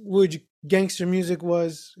guess would gangster music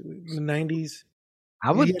was in the 90s. I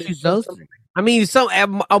If you would had to choose put those something- 3. I mean,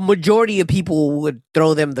 a majority of people would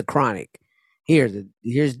throw them the Chronic. Here's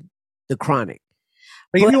the Chronic.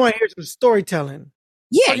 Like if But you want to hear some storytelling,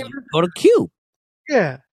 yeah, fucking you go to Cube.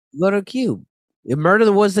 yeah. Go to Cube. The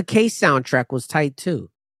Murder Was the Case soundtrack was tight too.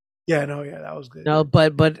 Yeah, no, yeah, that was good. No,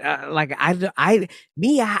 but like I don't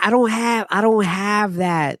have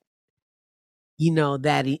that. You know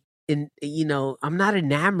that I'm not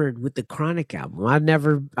enamored with the Chronic album. I've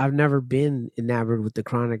never been enamored with the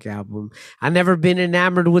Chronic album. I've never been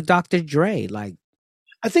enamored with Dr. Dre. Like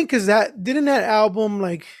I think because that album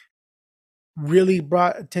like really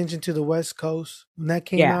brought attention to the West Coast when that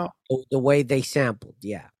came yeah, out, the way they sampled,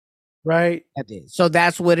 yeah, right? that did. So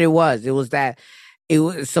that's what it was. It was that. It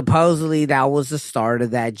was supposedly that was the start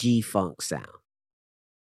of that G Funk sound.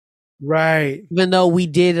 Right. Even though we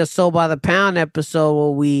did a Soul by the Pound episode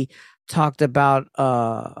where we talked about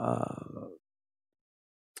what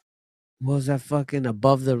was that fucking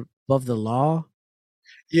above the law?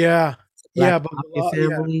 Yeah. Black Yeah, but Mafia yeah.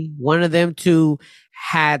 Family. One of them two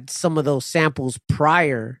had some of those samples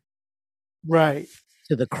prior Right.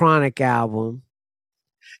 to the Chronic album.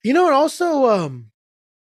 You know, and also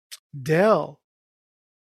Dell.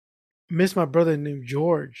 Miss my brother named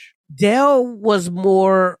George. Dell was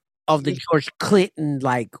more of the George Clinton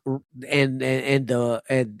like and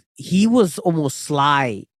he was almost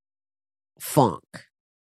sly funk.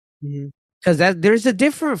 Because there's a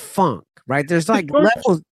different funk, right? There's like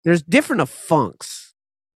levels. There's different of funks.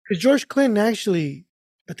 Because George Clinton actually,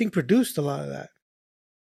 I think, produced a lot of that.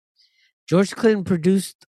 George Clinton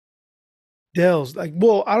produced Dell's like,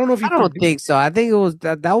 well, I don't know if he. I don't think so. I think it was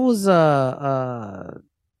that was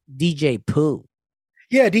DJ Pooh.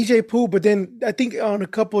 Yeah, DJ Pooh. But then I think on a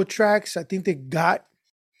couple of tracks, I think they got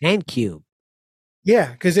and Cube.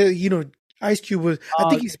 Yeah, because Ice Cube was. I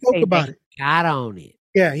think he spoke about it. Got on it.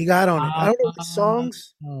 Yeah, he got on it. I don't know the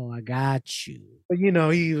songs. Oh, I got you. But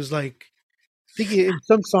he was like, I think in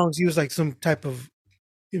some songs he was like some type of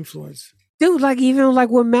influence. Dude, like even like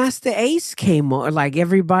when Master Ace came on, like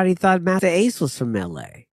everybody thought Master Ace was from LA.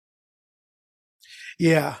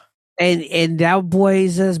 Yeah. And that boy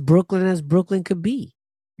is as Brooklyn could be.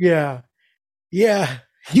 Yeah. Yeah.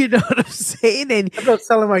 You know what I'm saying? And I was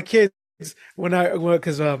telling my kids because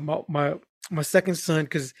my second son,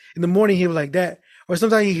 because in the morning he was like that, or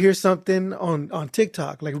sometimes he hears something on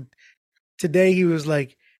TikTok. Like today he was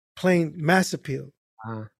like playing Mass Appeal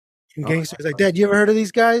and Gangsters. Like, Dad, you ever heard of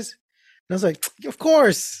these guys? And I was like, of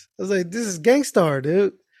course. I was like, this is Gangstar,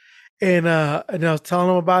 dude. And I was telling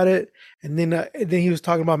him about it, and then he was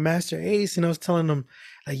talking about Master Ace, and I was telling him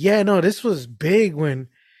like, yeah, no, this was big when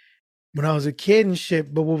I was a kid and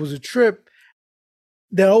shit. But what was a trip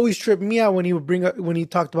that always tripped me out when he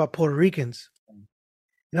talked about Puerto Ricans,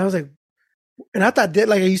 and I was like, and I thought that,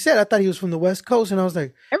 like you said, I thought he was from the West Coast, and I was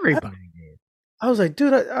like, everybody did. I was like,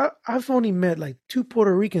 dude, I've only met like 2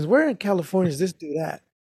 Puerto Ricans. Where in California is this dude at?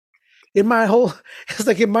 In my whole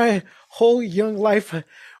young life,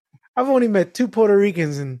 I've only met 2 Puerto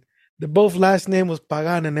Ricans, and the both last name was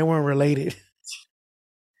Pagan, and they weren't related.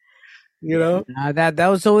 You know, that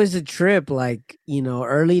was always a trip. Like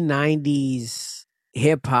early '90s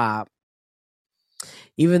hip hop.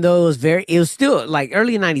 Even though it was still like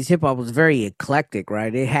early '90s hip hop was very eclectic,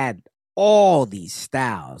 right? It had all these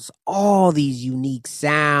styles, all these unique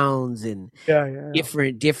sounds, and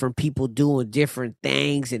different people doing different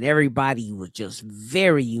things, and everybody was just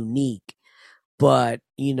very unique. But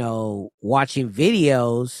watching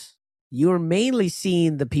videos, you were mainly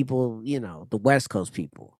seeing the people, the West Coast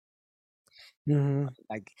people. Mm-hmm.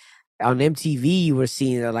 Like on MTV, you were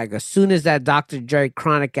seeing that. Like as soon as that Dr. Dre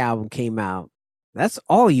Chronic album came out, that's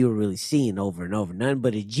all you were really seeing over and over. Nothing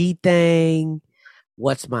but a G thing.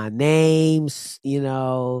 What's my names? They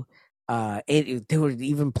were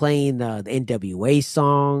even playing the NWA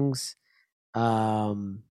songs. That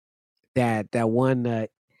one that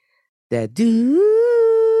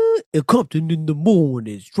dude, it Compton in the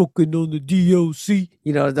morning, stroking on the DLC.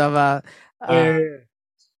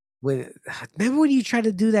 Remember when you tried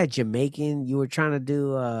to do that Jamaican? You were trying to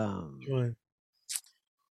do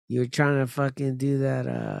You were trying to fucking do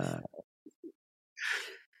that.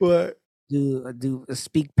 But Do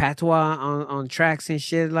speak patois on tracks and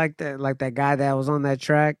shit like that. Like that guy that was on that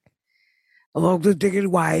track. Along the ticket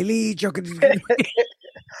Wiley.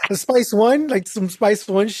 the Spice One, like some Spice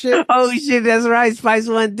One shit. Oh shit, that's right. Spice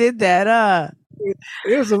One did that.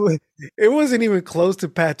 It was it wasn't even close to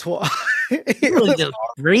patois. He it was was just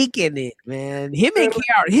freaking it, man. Him and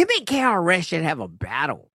KRS should have a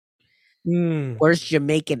battle. mm, Worst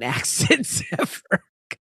Jamaican accents ever.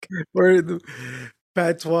 or the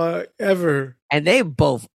patois ever. And they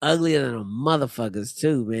both uglier than the motherfuckers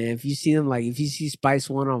too, man. If you see them, like if you see Spice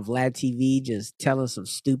One on Vlad TV just telling some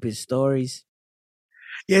stupid stories.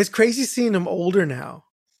 Yeah, it's crazy seeing them older now.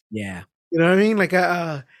 Yeah. You know what I mean? Like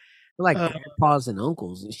They're like uh grandpas and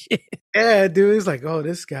uncles and shit. yeah, dude, it's like, oh,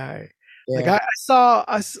 this guy. Like Yeah.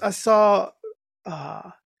 I saw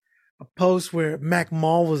uh a post where Mac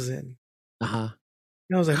Mall was in. Uh-huh.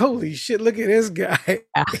 And I was like, holy shit, look at this guy.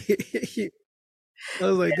 I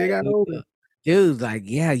was like, they got older. Dude, like,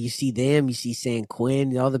 yeah, you see them, you see San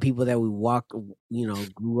Quinn, all the people that we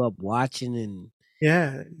grew up watching, and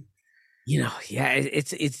Yeah. yeah,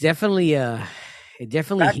 it's definitely it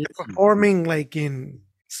definitely Back to hits you. performing like in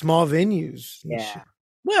small venues and Yeah. shit.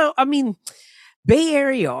 Well, I mean, Bay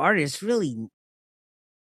Area artists really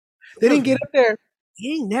They didn't get up there.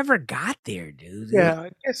 he never got there, dude. Yeah,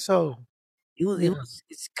 I guess so. Yeah.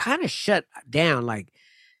 It's kind of shut down. Like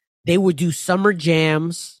they would do summer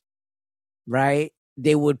jams, right?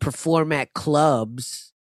 They would perform at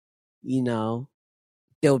clubs, you know.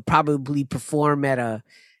 They would probably perform at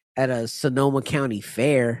a Sonoma County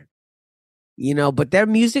fair, but their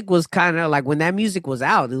music was kind of like when that music was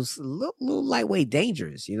out, it was a little lightweight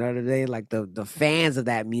dangerous, you know what I mean? Like the fans of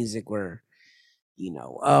that music were,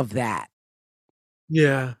 of that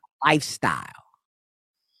Yeah. lifestyle.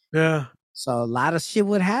 Yeah. So a lot of shit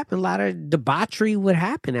would happen, a lot of debauchery would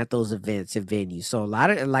happen at those events and venues. So a lot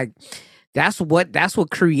of like that's what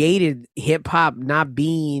created hip hop not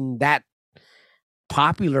being that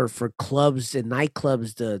popular for clubs and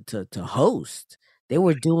nightclubs to host. They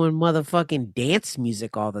were doing motherfucking dance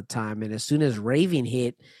music all the time, and as soon as raving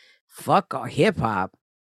hit, fuck hip hop.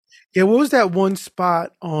 Yeah, what was that one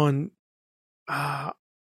spot on I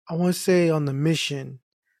want to say on the Mission,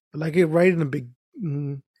 but like it right in the big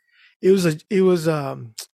it was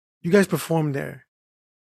you guys performed there.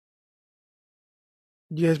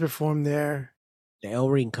 You guys performed there. The El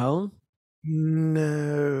Rincon?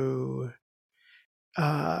 No.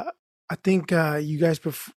 I think you guys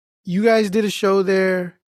did a show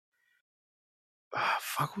there.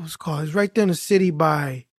 Fuck, what was it called? It was right there in the city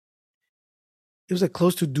by. It was like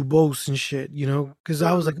close to Dubose and shit, because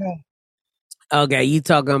I was like, oh. Okay, you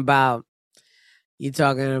talking about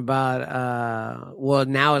well,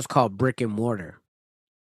 now it's called Brick and Mortar.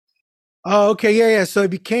 Oh, okay, yeah. So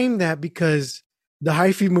it became that because the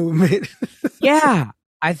hyphy movement. Yeah,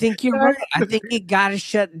 I think you're right. I think it got it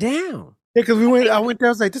shut down. Yeah, because I went there.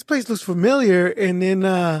 I was like, this place looks familiar, and then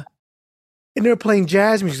and they were playing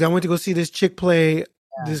jazz music. I went to go see this chick play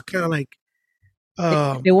this kind of like.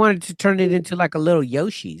 They wanted to turn it into like a little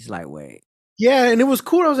Yoshi's lightweight. Yeah, and it was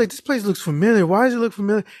cool. I was like, this place looks familiar. Why does it look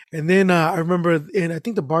familiar? And then I remember, and I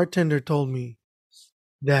think the bartender told me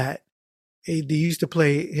that they used to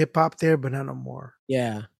play hip hop there, but not no more.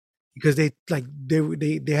 Yeah, because they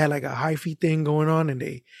had like a hyphy thing going on, and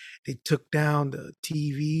they took down the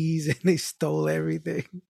TVs and they stole everything.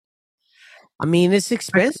 I mean, it's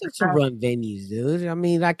expensive to run venues, dude. I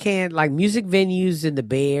mean, I can't like music venues in the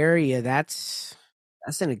Bay Area. That's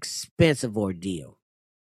an expensive ordeal.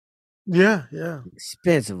 Yeah.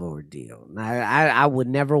 Expensive ordeal. I would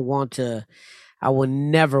never want to. I would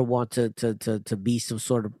never want to be some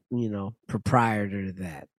sort of proprietor to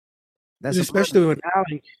that. That's especially when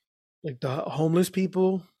like the homeless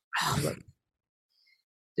people.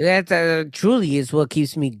 That truly is what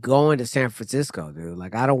keeps me going to San Francisco, dude.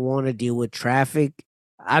 Like I don't want to deal with traffic.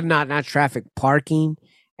 I'm not traffic parking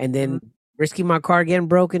and then risking my car getting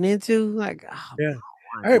broken into. Like, yeah.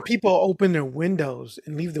 I heard people open their windows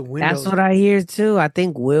and leave the windows. That's what I hear too. I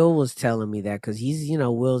think Will was telling me that because he's,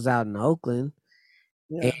 Will's out in Oakland,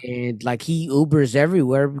 and like he Ubers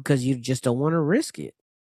everywhere because you just don't want to risk it.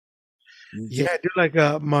 Yeah, dude.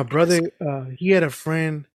 Like my brother, he had a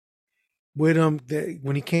friend with him that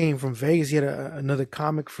when he came from Vegas, he had another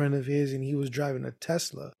comic friend of his, and he was driving a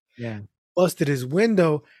Tesla. Yeah, busted his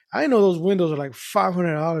window. I know those windows are like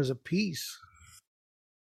 $500 a piece.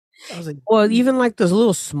 I was like, well, even like those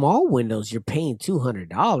little small windows, you're paying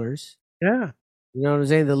 $200. Yeah, you know what I'm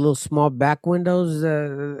saying. The little small back windows.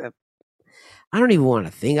 I don't even want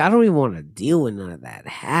to think. I don't even want to deal with none of that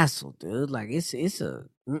hassle, dude. Like it's a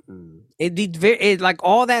it like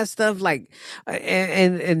all that stuff. Like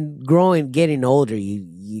and growing, getting older,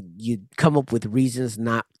 you come up with reasons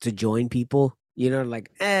not to join people. You know, like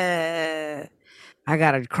I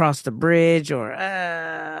gotta cross the bridge or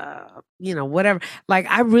whatever. Like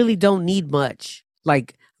I really don't need much.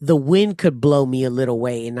 Like the wind could blow me a little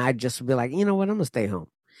way, and I'd just be like, you know what, I'm gonna stay home.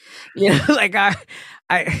 You know, like I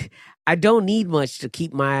I don't need much to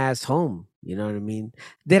keep my ass home. You know what I mean?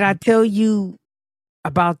 Did I tell you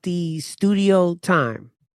about the studio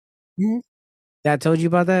time? Mhm. That I told you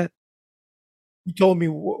about that? You told me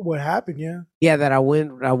what happened. Yeah. Yeah, that I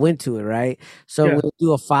went to it, right? So Yeah. we'll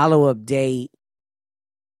do a follow-up date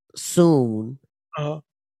soon.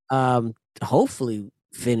 Uh, Hopefully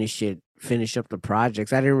finish up the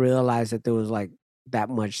projects. I didn't realize that there was like that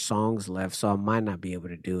much songs left, so I might not be able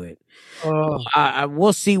to do it. uh,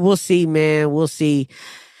 We'll see, man. We'll see.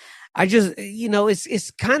 I just,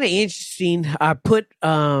 it's kind of interesting.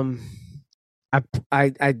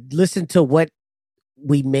 I listened to what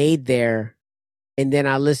we made there, and then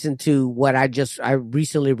I listened to what I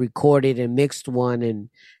recently recorded and mixed one and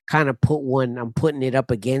kind of put one. I'm putting it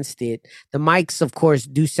up against it. The mics, of course,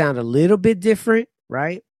 do sound a little bit different,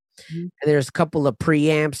 right? mhm, And there's a couple of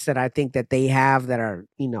preamps that I think that they have that are,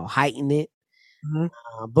 heighten it. mhm.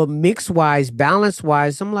 But mix wise, balance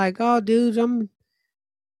wise, I'm like, oh, dude,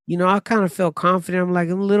 I kind of feel confident. I'm like,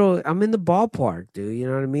 I'm in the ballpark, dude. You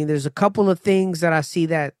know what I mean? There's a couple of things that I see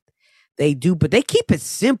that they do, but they keep it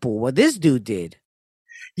simple. What this dude did.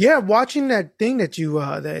 Yeah, watching that thing that you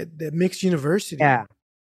that mixed university. Yeah.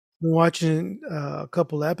 Been watching a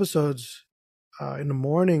couple episodes in the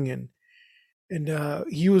morning, and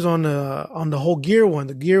he was on the whole gear one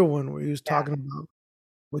where he was Yeah. talking about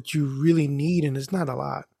what you really need, and it's not a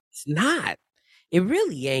lot. It's not. It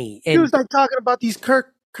really ain't. He And was like talking about these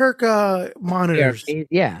Kirk monitors,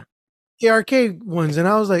 yeah. ARK ones, and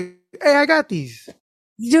I was like, "Hey, I got these."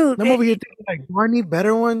 Dude, And I'm over here thinking like, "Do I need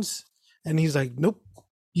better ones?" And he's like, "Nope."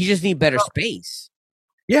 you just need better space.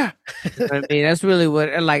 Yeah. I mean, that's really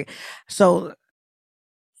what like so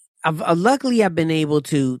luckily I've been able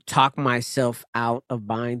to talk myself out of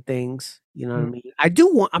buying things. You know what I Mm.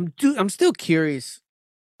 mean? I'm still curious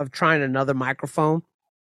of trying another microphone,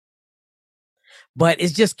 but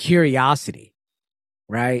it's just curiosity,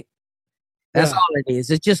 right? That's Yeah. all it is.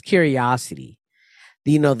 It's just curiosity.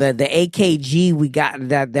 The AKG we got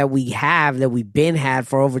that we have that we've been had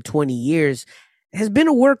for over 20 years has been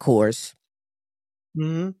a workhorse.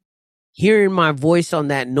 Hmm. Hearing my voice on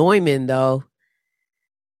that Neumann though,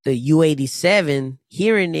 the U87,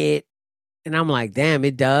 hearing it, and I'm like, damn,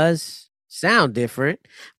 it does sound different.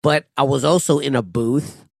 But I was also in a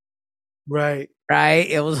booth, Right. right?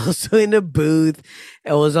 It was also in a booth.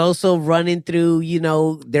 It was also running through,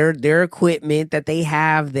 their equipment that they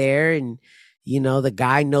have there, and the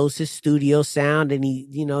guy knows his studio sound, and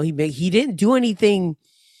he didn't do anything.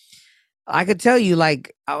 I could tell you,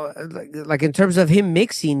 like in terms of him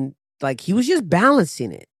mixing, like he was just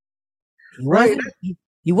balancing it. He Right. wasn't.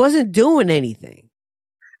 He wasn't doing anything.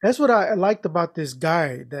 That's what I liked about this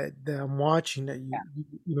guy that I'm watching. That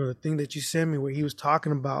the thing that you sent me where he was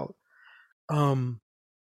talking about. Um,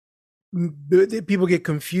 People get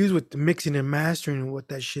confused with the mixing and mastering and what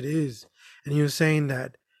that shit is, and he was saying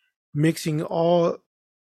that mixing all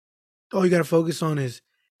you got to focus on is,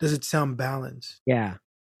 does it sound balanced? Yeah.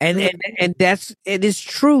 And I'm and like, and that's it is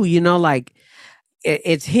true, like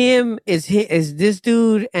it's him is this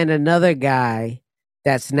dude and another guy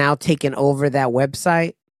that's now taken over that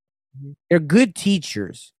website. "Mhm, They're good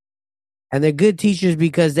teachers. And they're good teachers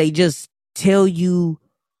because they just tell you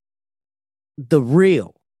the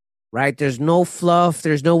real, right? There's no fluff,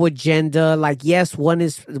 there's no agenda. Like yes, one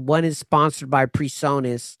is sponsored by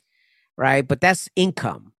Presonus, right? But that's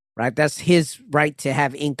income, right? That's his right to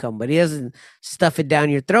have income, but he doesn't stuff it down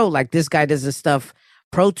your throat like this guy doesn't stuff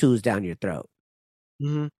Pro Tools down your throat,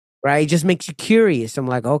 mhm." right? It just makes you curious. I'm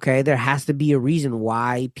like, okay, there has to be a reason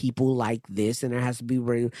why people like this, and there has to be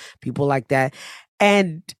people like that.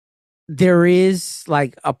 And there is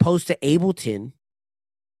like opposed to Ableton,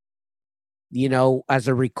 as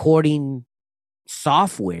a recording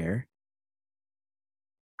software.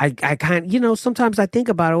 I kind sometimes I think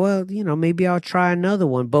about it. Well, maybe I'll try another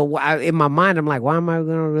one. But in my mind, I'm like, why am I going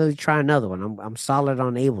to really try another one? I'm solid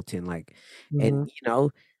on Ableton, like, and Mhm.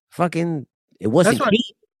 fucking, it That's wasn't what.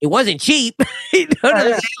 cheap. It wasn't cheap. You know what Yeah, I'm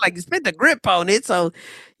saying? yeah, Like, you spent the grip on it, so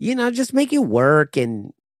just make it work.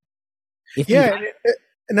 And if you, yeah,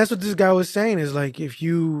 and that's what this guy was saying is like, it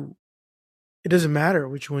doesn't matter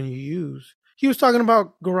which one you use. He was talking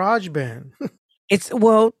about GarageBand. it's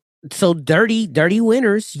well. so Dirty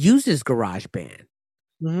Winners uses GarageBand.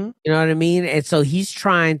 Hmm. You know what I mean? And so he's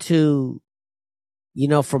trying to,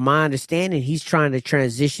 from my understanding, he's trying to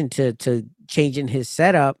transition to changing his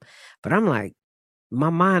setup. But I'm like, in my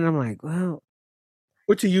mind, I'm like, well,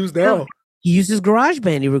 What you use no, now? he uses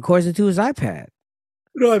GarageBand. He records it to his iPad.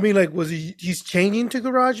 No, I mean, like, was he's changing to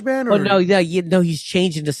GarageBand Oh or? no, yeah, he's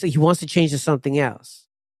changing to. He wants to change to something else.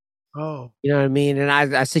 Oh, You know what I mean? And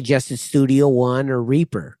I suggested Studio One or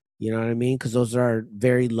Reaper. You know what I mean? Because those are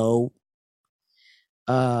very low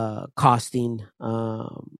costing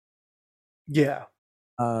yeah,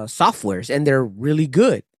 softwares, and they're really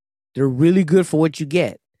good. They're really good for what you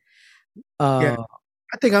get. yeah. Uh,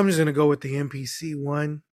 I think I'm just gonna go with the MPC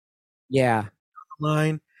one yeah,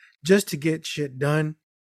 line, just to get shit done.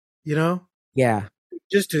 You know, yeah.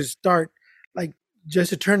 just to start, like,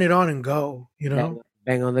 just to turn it on and go. You Bang, know.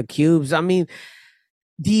 bang on the cubes. I mean,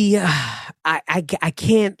 the I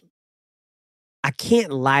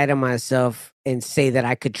can't lie to myself and say that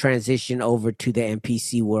I could transition over to the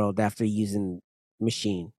MPC world after using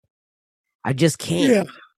Machine. I just can't. Yeah.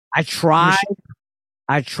 I tried. Machine.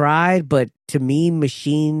 I tried, but to me,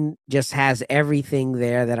 Machine just has everything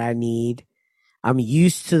there that I need. I'm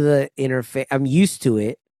used to the interface. I'm used to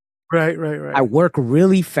it. Right. Right. I Right. work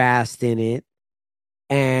really fast in it,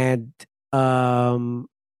 and um,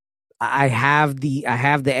 I have the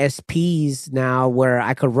SPs now where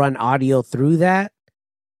I could run audio through that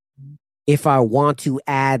if I want to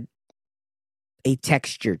add a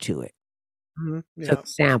texture to it to Yeah. the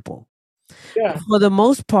sample. But Yeah. for the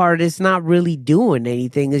most part, it's not really doing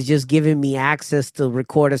anything. It's just giving me access to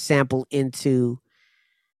record a sample into,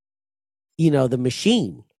 the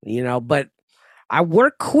machine, but I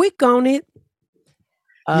work quick on it.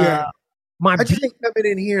 Yeah. My I just beat, think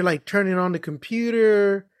coming in here, like turning on the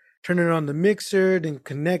computer, turning on the mixer, then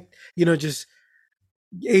connect. Just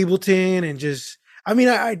Ableton and just. I mean,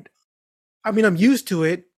 I mean, I'm used to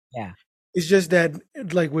it. yeah, It's just that,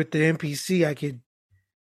 like with the MPC, I could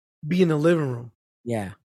be in the living room,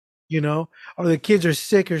 yeah, or the kids are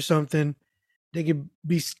sick or something. They could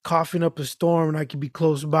be coughing up a storm, and I could be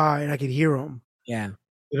close by, and I could hear them. yeah,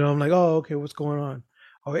 I'm like, oh, okay, what's going on?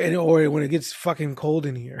 Or when it gets fucking cold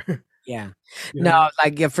in here, yeah. you No, know?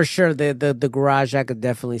 like yeah, for sure. The garage, I could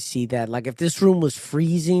definitely see that. Like if this room was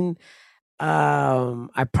freezing,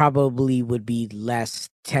 I probably would be less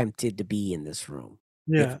tempted to be in this room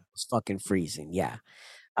if Yeah, it was fucking freezing. Yeah.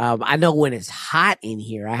 I know when it's hot in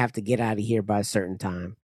here, I have to get out of here by a certain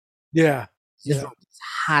time. yeah, This yeah, room is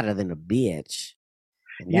hotter than a bitch.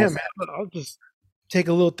 And yeah, that's man. But I'll just take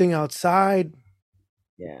a little thing outside.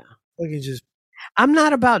 yeah. I can just, I'm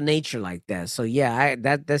not about nature like that. So yeah,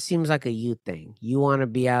 that seems like a you thing. You want to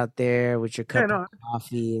be out there with your yeah, cup of no.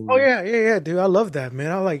 coffee Oh and yeah, yeah, yeah, dude. I love that,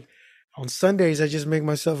 man. I like on Sundays. I just make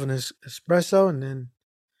myself an espresso and then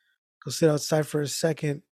go sit outside for a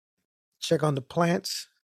second, check on the plants,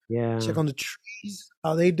 check yeah. on the trees.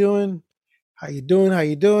 How they doing? How you doing? How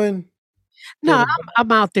you doing? No, Throw the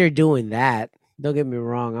I'm out there doing that. Don't get me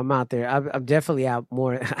wrong. I'm out there. I'm definitely out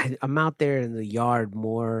more. I'm out there in the yard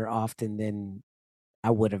more often than I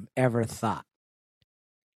would have ever thought.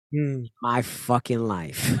 mm. My fucking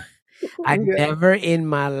life. I Yeah, never in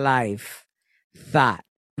my life thought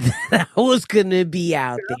that I was gonna be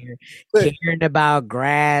out there but caring about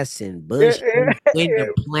grass and yeah, bushes, yeah, when to yeah.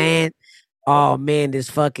 plant. Oh man, this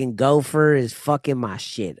fucking gopher is fucking my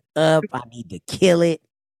shit up. I need to kill it.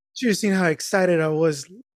 Should have seen how excited I was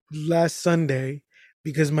last Sunday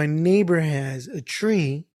because my neighbor has a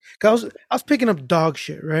tree. 'Cause I was picking up dog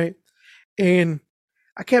shit, right? And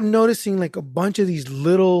I kept noticing like a bunch of these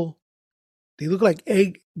little, they look like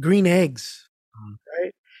green eggs,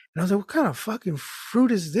 right? And I was like, what kind of fucking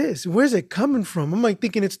fruit is this? Where's it coming from? I'm like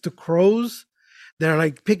thinking it's the crows that are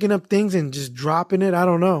like picking up things and just dropping it. I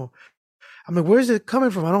don't know. I'm like, where's it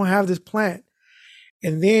coming from? I don't have this plant.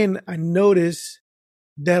 And then I noticed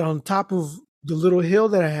that on top of the little hill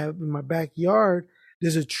that I have in my backyard,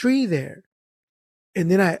 there's a tree there.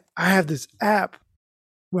 And then I have this app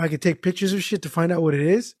where I can take pictures of shit to find out what it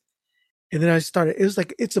is. And then I started, it was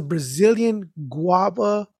like, it's a Brazilian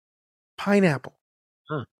guava pineapple.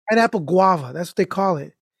 Huh. Pineapple guava. That's what they call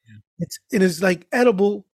it. It's like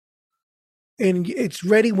edible and it's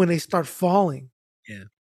ready when they start falling Yeah.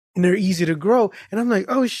 and they're easy to grow. And I'm like,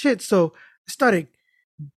 oh shit. So I started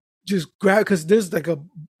just grab because there's like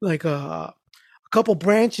a couple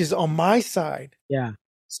branches on my side. Yeah.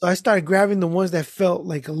 So I started grabbing the ones that felt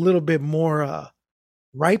like a little bit more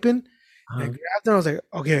ripened. And I Uh-huh. grabbed them. I was like,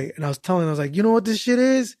 okay. And I was like, you know what this shit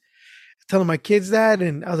is? Telling my kids that,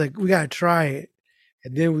 and I was like, we gotta try it.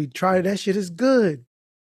 And then we tried it. That shit is good.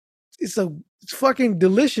 It's a It's fucking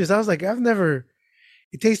delicious. I was like, I've never.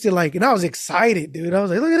 It tasted like, and I was excited, dude. I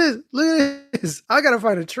was like, look at this, look at this. I gotta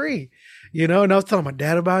find a tree, And I was telling my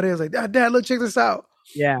dad about it. I was like, Dad, look, check this out.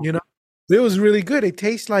 Yeah. You know, it was really good. It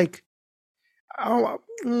tastes like, I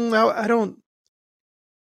don't.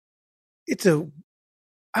 It's a,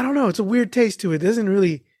 I don't know. It's a weird taste to it. It doesn't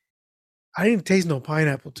really. I didn't taste no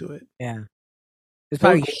pineapple to it. Yeah. It's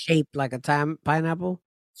Or probably shaped like a pineapple.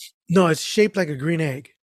 no, it's shaped like a green egg.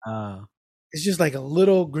 Oh. It's just like a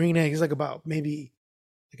little green egg. It's like about maybe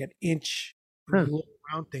like an inch, Huh. little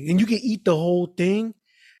round thing, and you can eat the whole thing.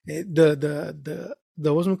 The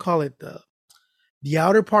what's we call it the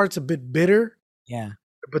outer part's a bit bitter, Yeah.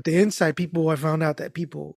 but the inside people I found out that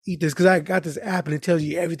people eat this because I got this app and it tells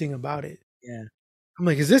you everything about it. Yeah. I'm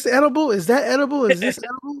like, is this edible? Is that edible? Is this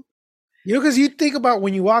edible? Because you think about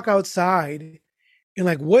when you walk outside and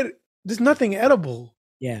like what there's nothing edible.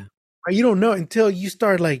 Yeah. Right? You don't know until you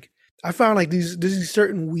start like I found like these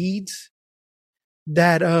certain weeds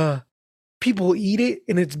that people eat it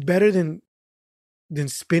and it's better than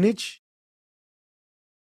spinach,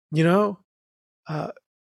 you know? Uh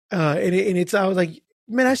and it's I was like,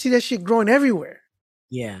 man, I see that shit growing everywhere.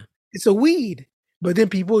 Yeah. It's a weed. But then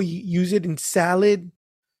people use it in salad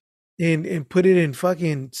and put it in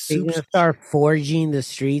fucking You're soups. gonna start foraging the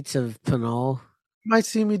streets of Pinole. You might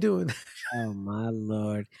see me doing that. Oh my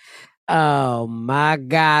Lord. Oh my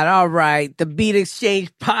God. All right. The Beat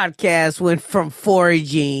Exchange podcast went from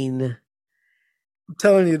foraging. I'm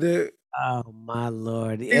telling you, dude. Oh my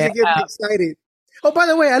Lord. Things Yeah. are getting excited. Oh, by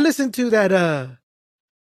the way, I listened to that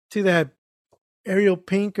Ariel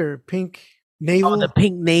Pink or Pink Navel. Oh, the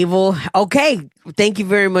Pink Navel. Okay. Thank you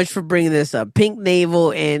very much for bringing this up. Pink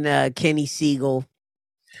Navel and Kenny Siegel.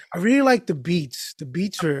 I really like the beats. The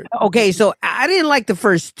beats are Okay, so I didn't like the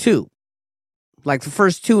first two. Like the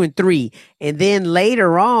first 2 and 3, and then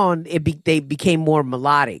later on, they became more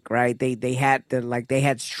melodic, right? They had they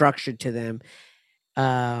had structure to them,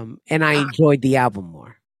 and I enjoyed the album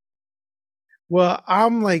more. well,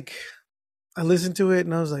 I'm like, I listened to it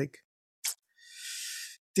and I was like,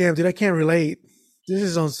 damn, dude, I can't relate. This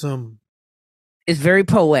is on some. It's very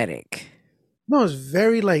poetic. No, it's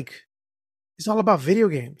very like, it's all about video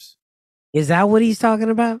games. Is that what he's talking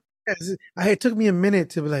about? It took me a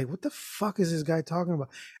minute to be like, what the fuck is this guy talking about?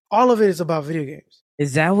 All of it is about video games.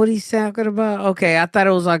 Is that what he's talking about? Okay, I thought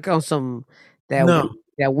it was like on some No,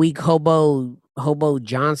 that weak hobo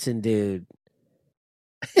Johnson dude.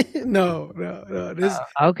 no. This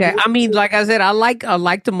Okay, I mean, like I said, I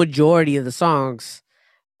like the majority of the songs,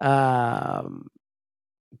 um,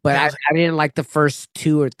 but I I was like, didn't like the first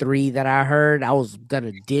 2 or 3 that I heard. I was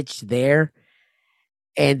gonna ditch there,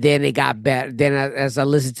 and then it got better. Then as I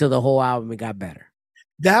listened to the whole album, it got better.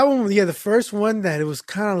 that one, yeah, the first one that it was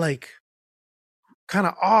kind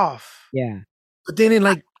of off, Yeah, but then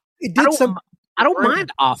it did something. I don't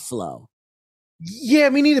mind off flow. Yeah,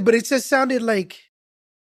 me neither. But it just sounded like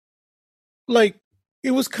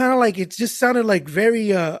it was kind of like it just sounded like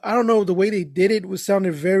very. I don't know, the way they did it was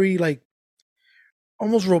sounded very like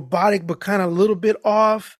almost robotic, but kind of a little bit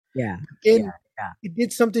off. Yeah, And yeah. it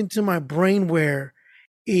did something to my brain where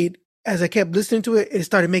it, as I kept listening to it, it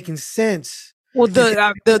started making sense. Well,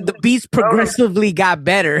 the beats progressively got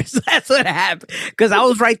better. So that's what happened. Because I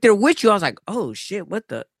was right there with you. I was like, "Oh shit, what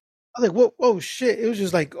the?" I was like, "Whoa, oh shit!" It was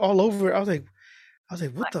just like all over. I was like,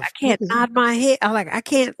 "What the?" I fuck can't is nod my head. I'm like, I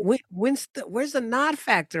can't. Where's the nod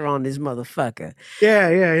factor on this motherfucker?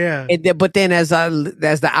 Yeah. And then, but then as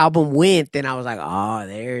the album went, then I was like, oh,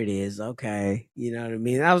 there it is. Okay, you know what I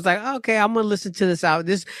mean. I was like, okay, I'm gonna listen to this album.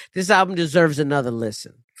 This album deserves another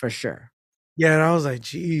listen for sure. Yeah, and I was like,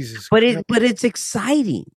 Jesus. But Christ. it's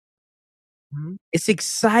exciting. Mhm. It's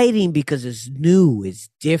exciting because it's new. It's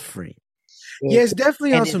different. Yeah, it's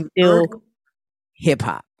definitely on it's some still hip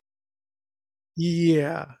hop.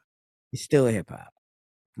 Yeah. It's still hip hop.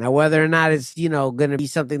 Now, whether or not it's, going to be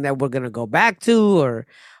something that we're going to go back to or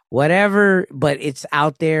whatever, but it's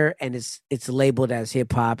out there and it's labeled as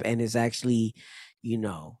hip hop and it's actually,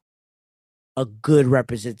 a good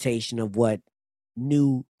representation of what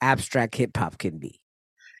new abstract hip hop can be.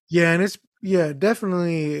 Yeah, and it's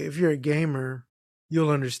definitely if you're a gamer, you'll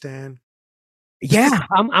understand. Yeah,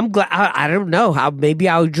 I'm glad. I don't know how. Maybe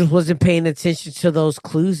I just wasn't paying attention to those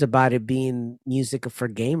clues about it being music for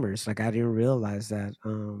gamers. Like I didn't realize that.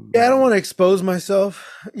 Yeah, I don't want to expose myself,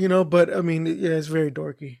 but I mean, yeah, it's very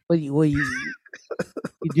dorky. Well, you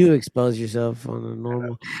do expose yourself on a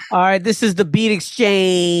normal. All right, this is the Beat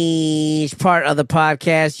Exchange part of the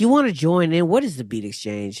podcast. You want to join in? What is the Beat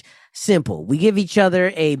Exchange? Simple. We give each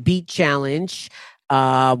other a beat challenge.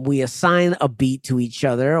 We assign a beat to each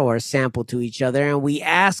other or a sample to each other, and we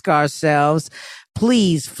ask ourselves,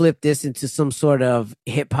 please flip this into some sort of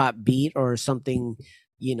hip hop beat or something,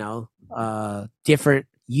 different,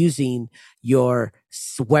 using your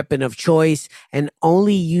weapon of choice and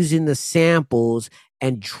only using the samples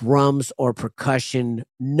and drums or percussion.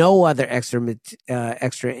 No other extra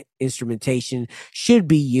instrumentation should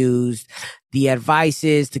be used. The advice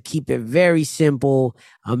is to keep it very simple,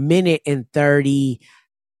 a minute and 30.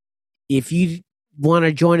 If you want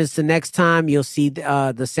to join us the next time, you'll see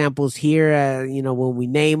the samples here, when we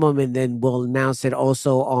name them, and then we'll announce it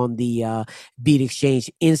also on the Beat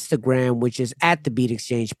Exchange Instagram, which is at the Beat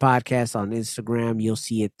Exchange Podcast on Instagram. You'll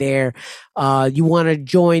see it there. You want to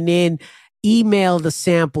join in, email the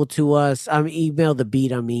sample to us. Email the beat,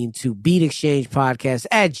 to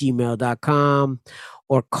beatexchangepodcast@gmail.com,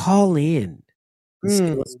 or call in and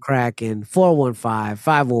see what's cracking.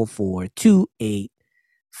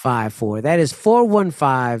 415-504-2854. That is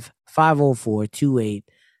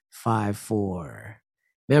 415-504-2854.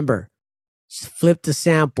 Remember, flip the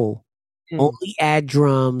sample, only add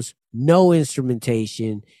drums, no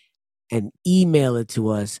instrumentation, and email it to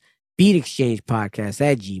us,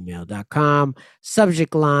 beatexchangepodcast@gmail.com.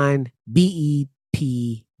 Subject line, BEP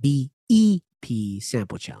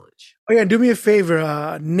sample challenge. Oh yeah, do me a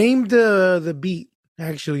favor. Name the beat.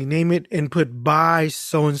 Actually, name it and put by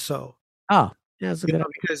so and so. Oh, yeah, that's a good idea.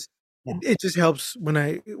 Because it just helps when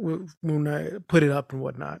I put it up and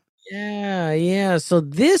whatnot. Yeah. So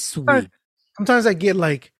this week, sometimes I get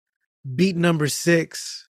like beat number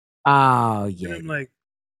 6. Oh yeah. And I'm like,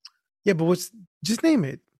 yeah, but just name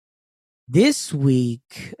it. This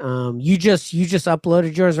week, you just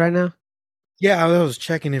uploaded yours right now? Yeah, I was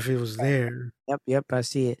checking if it was there. Yep, I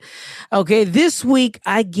see it. Okay, this week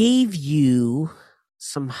I gave you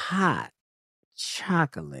some hot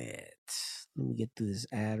chocolate. Let me get through this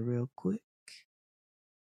ad real quick.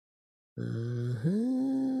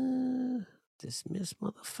 Dismiss,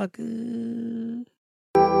 motherfucker.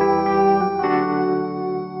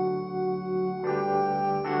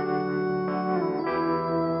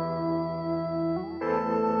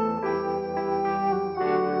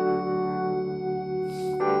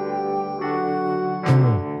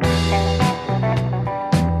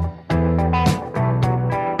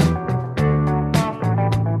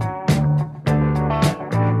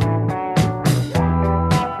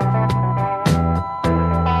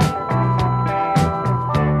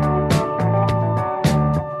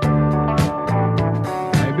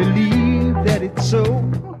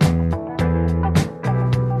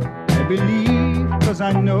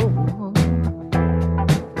 I know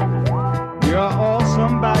we are all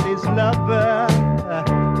somebody's lover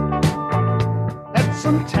at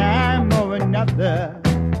some time or another.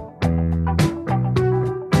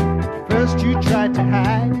 First you tried to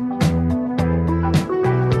hide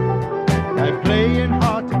by playing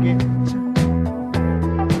hard to get.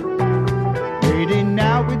 Lady,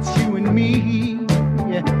 now it's you and me,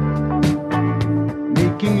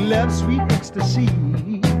 making love sweet ecstasy.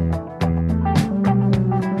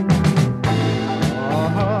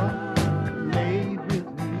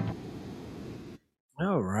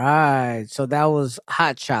 Right. So that was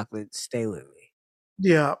Hot Chocolate. Stay with me.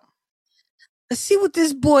 Yeah. Let's see what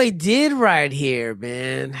this boy did right here,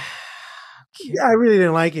 man. Yeah, I really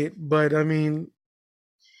didn't like it, but I mean,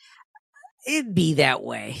 it'd be that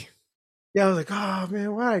way. Yeah, I was like, oh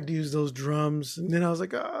man, why'd I use those drums? And then I was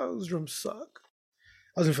like, oh, those drums suck.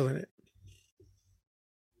 I wasn't feeling it.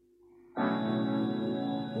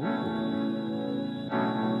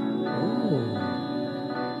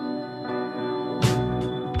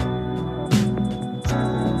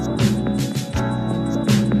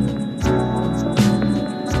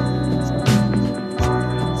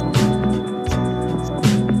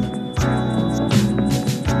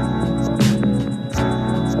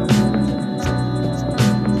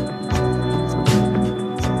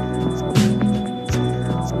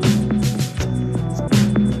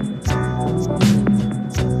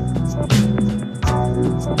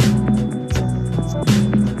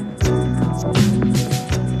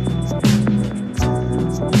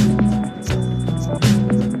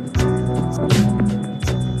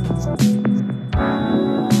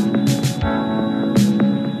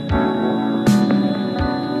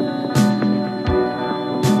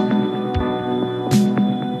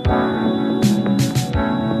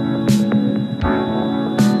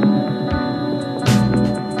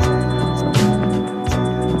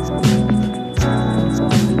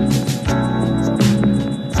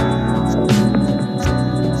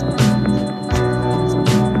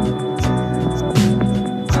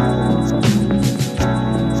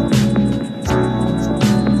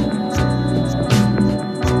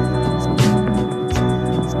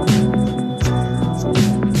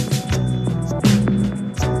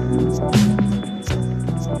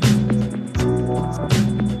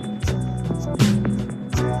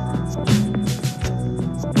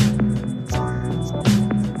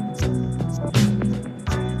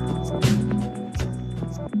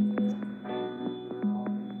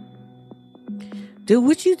 Dude,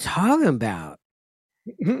 what you talking about?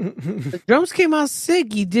 The drums came out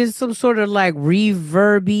sick. You did some sort of like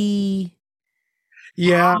reverby.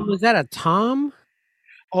 Yeah. Was that a tom?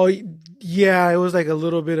 Oh, yeah. It was like a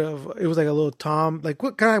little bit of. It was like a little tom, like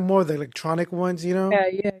what kind of more of the electronic ones, you know?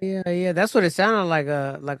 Yeah. That's what it sounded like.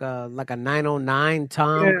 A 909 Yeah,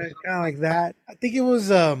 tom. kind of like that. I think it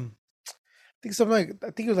was. I think something like.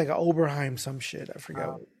 I think it was like an Oberheim, some shit. I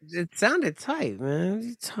forgot what. It sounded tight, man. What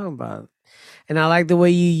you talking about? And I like the way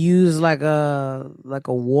you use like a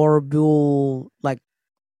warble like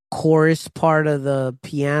chorus part of the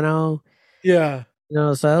piano. Yeah.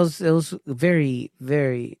 So it was very,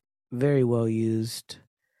 very, very well used.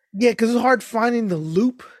 Yeah, because it's hard finding the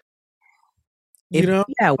loop, you It know?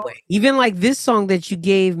 be that way. Even like this song that you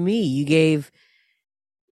gave me, you gave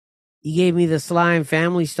me the Sly and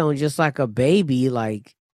Family Stone just like a baby.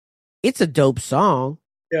 Like it's a dope song.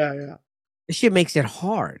 Yeah, yeah. This shit makes it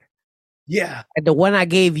hard. Yeah. And the one I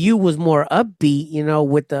gave you was more upbeat,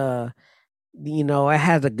 with it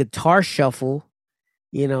has a guitar shuffle,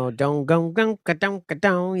 don't go don't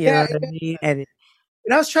don't, Yeah. what I mean? And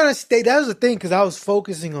And I was trying to stay, that was the thing, because I was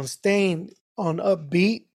focusing on staying on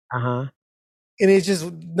upbeat, uh-huh. and it just,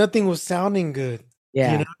 nothing was sounding good.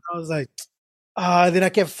 Yeah. I was like, then I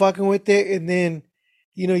kept fucking with it, and then,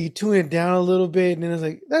 you tune it down a little bit, and then I was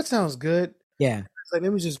like, that sounds good. Yeah. It's like,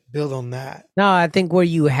 let me just build on that. No, I think where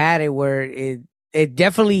you had it where it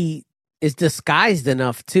definitely is disguised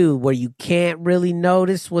enough too, where you can't really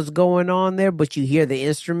notice what's going on there, but you hear the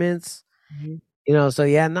instruments. Mhm. So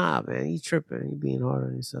yeah, nah, man, you tripping. You being hard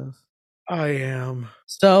on yourself. I am.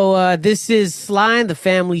 So this is Sly and the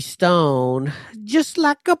Family Stone, just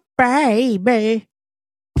like a baby.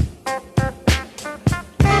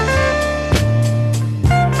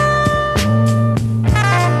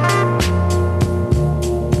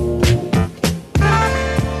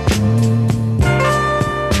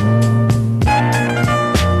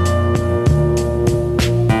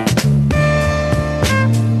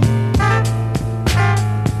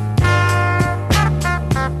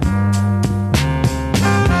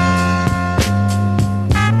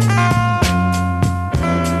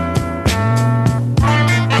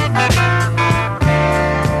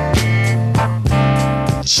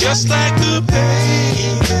 Just like a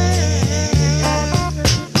baby.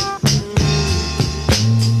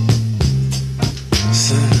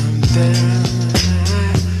 Sometimes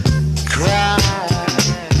I cry.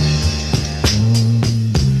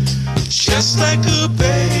 Just like a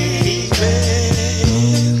baby.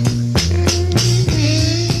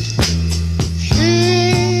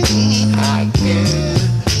 I can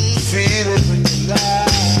feel it when you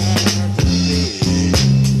lie to me.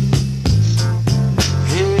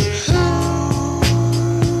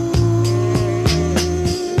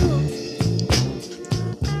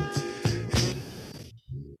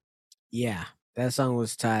 Yeah, that song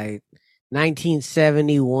was tight.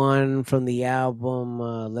 1971 from the album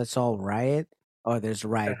Let's All Riot. Oh, there's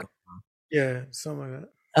Riot. Yeah, something like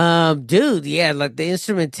that. Dude, yeah, like the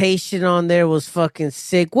instrumentation on there was fucking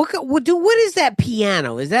sick. What is that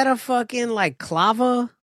piano? Is that a fucking like clava?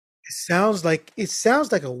 It sounds like a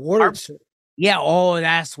Wurlitzer. Yeah, oh,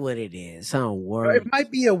 that's what it is. Huh, Or word. it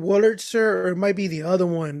might be a Wurlitzer, or it might be the other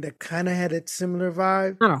one that kind of had a similar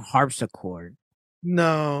vibe. Not a harpsichord.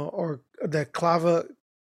 No, or the clavinet.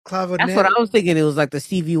 That's what I was thinking. It was like the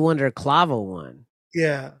Stevie Wonder clava one.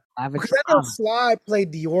 Yeah, Clava because I know clava. Sly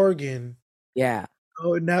played the organ. Yeah,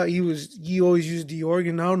 Oh, now he always used the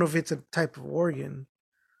organ. I don't know if it's a type of organ.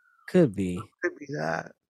 could be. Could be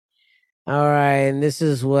that. All right, and this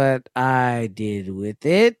is what I did with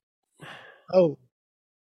it. Oh,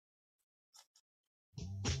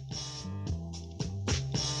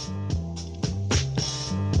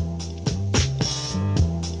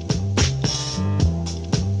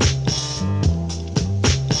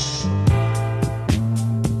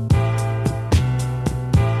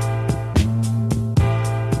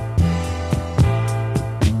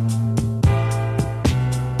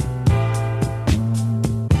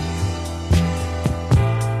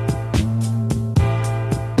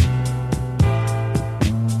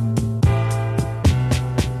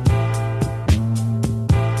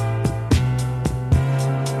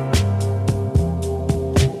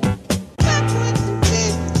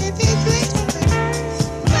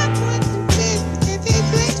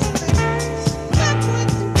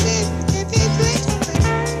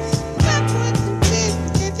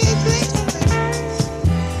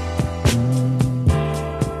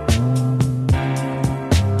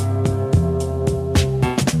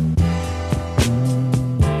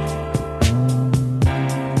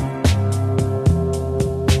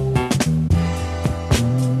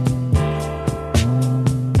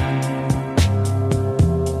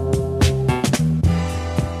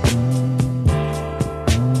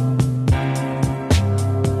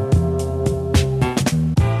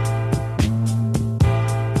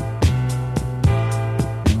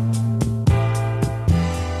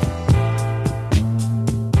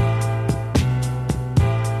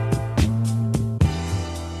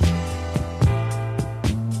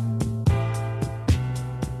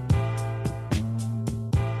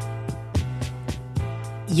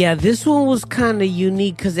 Yeah, this one was kind of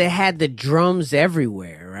unique because it had the drums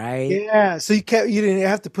everywhere, right? Yeah. So you didn't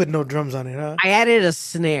have to put no drums on it, huh? I added a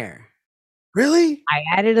snare. Really? I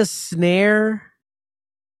added a snare.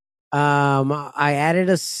 I added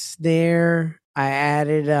a snare. I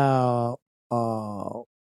added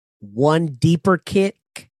one deeper kick.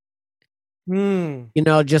 Hmm.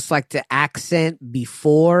 Just like the accent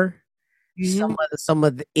before Mm-hmm. some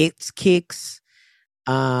of the its kicks.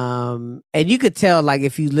 And you could tell, like,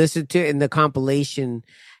 if you listen to it in the compilation,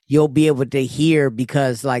 you'll be able to hear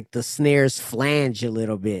because like the snares flange a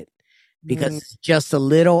little bit because it's just a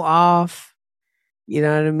little off. You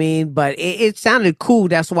know what I mean? But it sounded cool.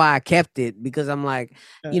 That's why I kept it because I'm like,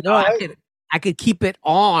 No, I could keep it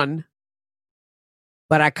on,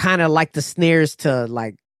 but I kind of like the snares to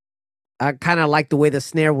like. I kind of like the way the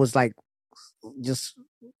snare was like, just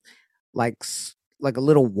like a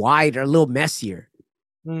little wider, a little messier.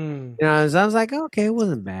 hmm. So I was like, okay, it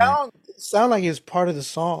wasn't bad. Sound like it's part of the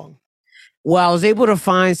song. Well, I was able to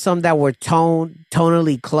find some that were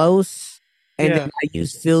tonally close, and then Yeah. I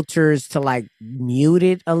used filters to like mute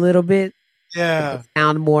it a little bit, Yeah.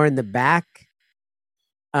 sound more in the back.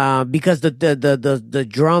 Because the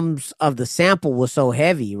drums of the sample was so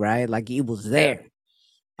heavy, right? Like it was there.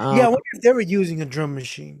 Yeah. I Um, wonder if they were using a drum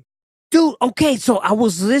machine. dude, okay, so I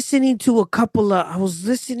was listening to I was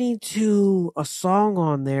listening to a song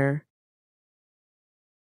on there.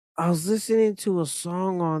 I was listening to a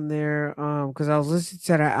song on there, because I was listening to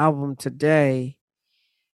that album today.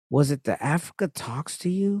 Was it the Africa Talks to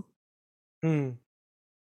You? Hmm.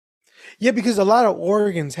 Yeah, because a lot of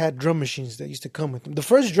organs had drum machines that used to come with them. The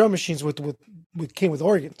first drum machines with came with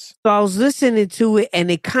organs. So I was listening to it and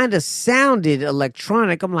it kind of sounded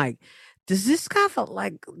electronic. I'm like, does this have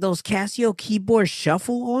like those Casio keyboard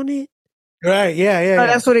shuffle on it? Right. Yeah. Yeah. Oh, Yeah.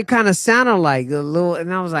 that's what it kind of sounded like a little.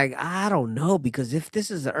 And I was like, I don't know, because if this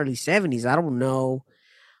is the early 70s, I don't know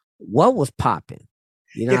what was popping.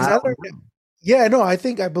 Yeah. Because I I don't learned. know. Yeah. No. I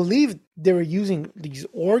believe they were using these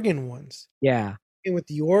organ ones, Yeah. and with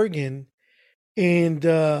the organ, and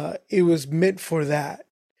it was meant for that,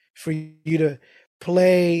 for you to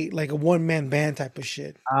play like a one man band type of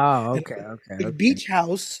shit. Oh, And okay, okay, like okay. Beach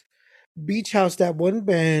House, that one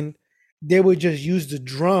band, they would just use the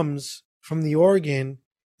drums from the organ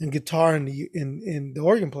and guitar in the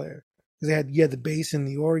organ player. 'Cause you had the bass in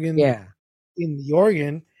the Yeah.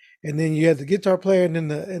 organ, and then you had the guitar player, and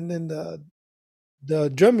then the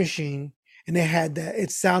drum machine, and they had that.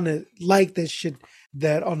 It sounded like that shit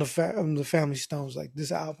that on the Family Stones, like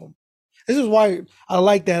this album. This is why I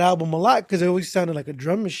like that album a lot, because it always sounded like a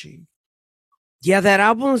drum machine. Yeah, that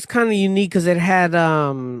album was kind of unique because it had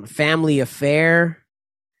Family Affair.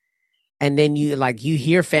 And then you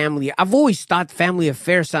hear Family. I've always thought Family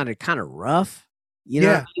Affair sounded kind of rough. You know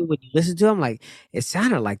what I Yeah, mean? When you listen to them, like it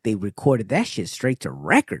sounded like they recorded that shit straight to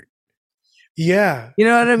record. yeah, You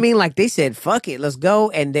know what I mean? Like they said, "Fuck it, let's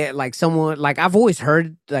go." And they're like someone like I've always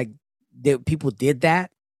heard like that people did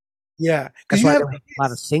that. yeah. Because That's you why have there was a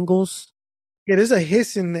lot of singles. yeah, there's a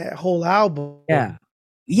hiss in that whole Yeah, album.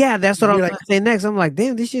 yeah. That's what I was You're like, gonna say next. I'm like,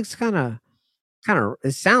 damn, this shit's kind of.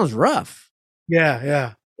 It sounds rough. yeah,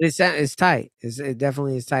 yeah. It's tight. It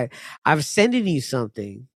definitely is tight. I'm sending you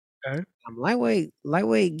something. Okay. I'm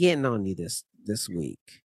lightweight getting on you this week.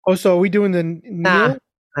 Oh, so are we doing the Nah, Neil?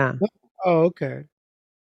 nah. Oh, okay.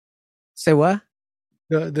 Say what?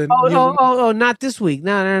 The Oh, Neil. not this week.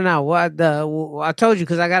 No. I told you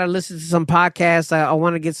because I got to listen to some podcasts. I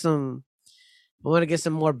want to get some. I want to get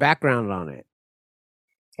some more background on it.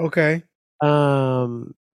 Okay.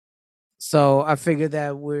 Um. So I figured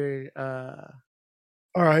that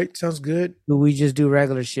All right. Sounds good. we just do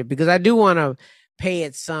regular shit because I do want to pay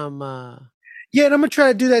it some. Yeah, and I'm gonna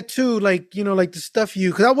try to do that too. Like, like the stuff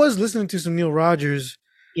because I was listening to some Neil Rogers,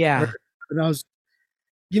 Yeah. and I was,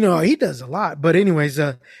 he does a lot. But anyways,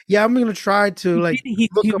 yeah, I'm gonna try to like He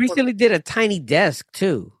look up. recently did a Tiny Desk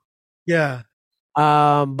too. Yeah.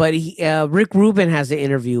 But Rick Rubin has an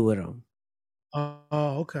interview with him. Oh,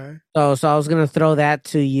 okay. So I was gonna throw that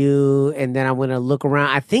to you, and then I'm gonna look around.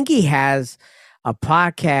 I think he has a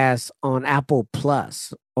podcast on Apple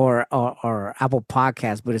Plus or Apple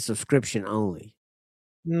Podcast, but it's subscription only.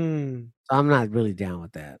 Hmm. So I'm not really down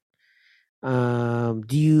with that.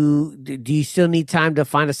 Do you still need time to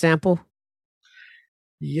find a sample?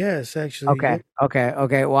 Yes, actually. Yep.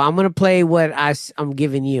 Okay. Well, I'm gonna play what I'm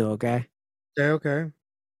giving you. Okay. Okay. Okay.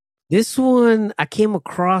 This one I came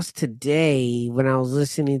across today when I was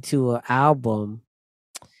listening to an album,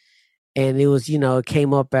 and it was it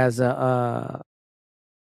came up as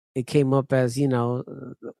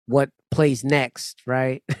what plays next,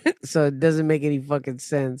 right? So it doesn't make any fucking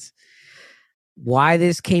sense. why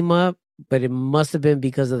this came up, but it must have been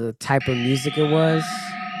because of the type of music it was.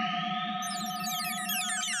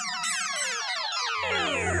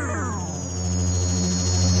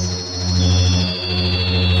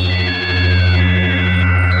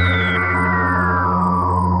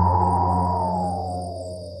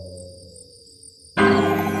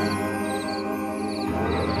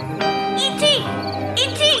 E.T.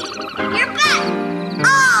 E.T. You're back.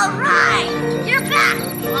 All right. You're back.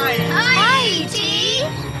 Hi, E.T.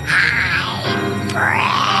 Hi,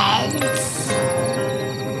 friends.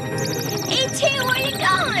 E.T., where you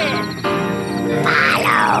going?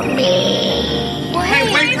 Follow me. Well, hey,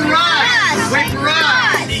 wait for us. Wait for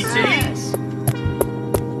us, E.T.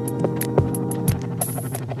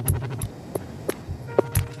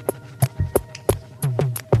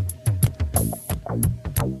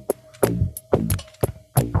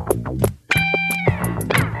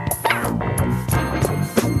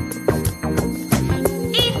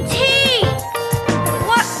 E.T.,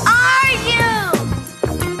 where are you?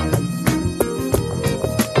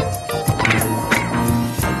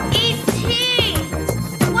 E.T.,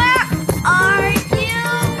 where are you?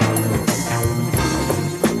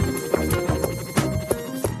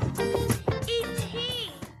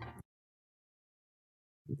 E.T.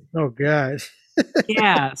 Oh God.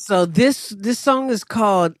 Yeah. So this song is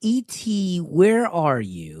called E.T. Where Are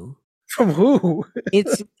You? From who?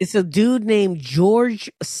 It's a dude named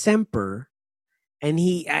George Semper, and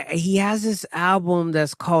he has this album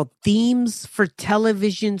that's called Themes for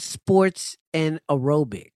Television, Sports, and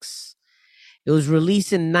Aerobics. It was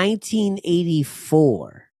released in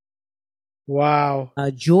 1984. Wow.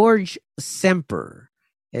 George Semper,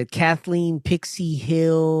 Kathleen Pixie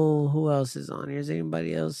Hill. Who else is on here? Is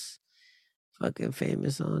anybody else fucking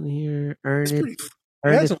famous on here? It's pretty.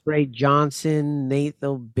 Ernest That's Ray Johnson,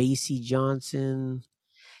 Nathan Basie Johnson.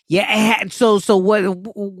 Yeah, it had, so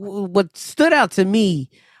what stood out to me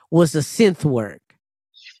was the synth work.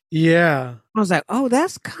 yeah. I was like, oh,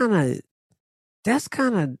 that's kind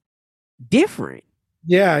of different.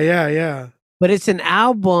 Yeah. But it's an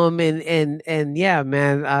album, and yeah,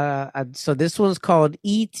 man. So this one's called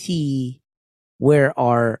E.T. Where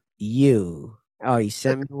Are You? Oh, you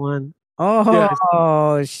sent me one. Yeah.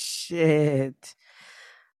 Oh shit!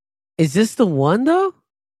 Is this the one though?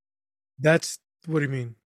 That's what do you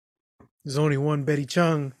mean? There's only one Betty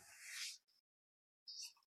Chung.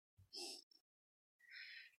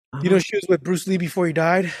 I You know don't she was with Bruce Lee before he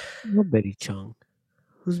died. know Betty Chung.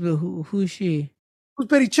 Who's she? Who's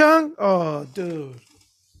Betty Chung? Oh, dude.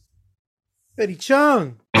 Betty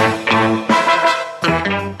Chung.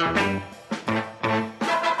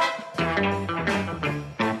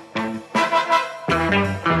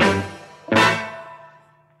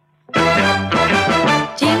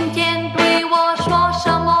 今天对我说什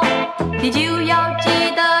么，你就要记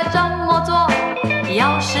得这么做。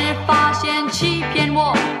要是发现欺骗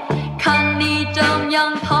我，看你怎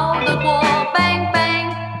样逃得过。Bang bang，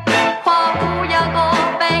话不要多。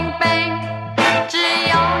Bang bang，只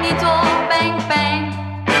要你做。Bang bang，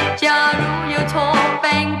假如有错。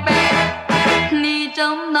Bang bang，你怎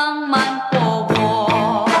能瞒过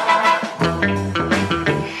我？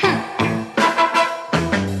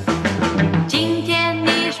今天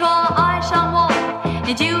你说爱上我，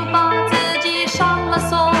你就把自己上了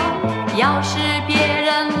锁。要是别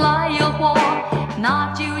人来诱惑，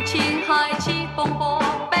那就情海起风波。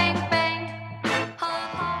Bang bang，和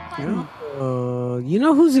他 You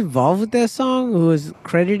know who's involved with that song? Who is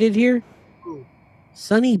credited here?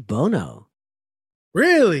 Sonny Bono,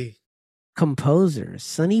 Really? composer.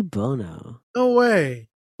 Sonny Bono. No way.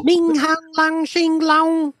 Ming hang lang xing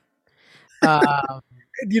long.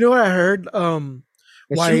 You know what I heard?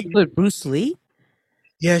 She was with Bruce Lee.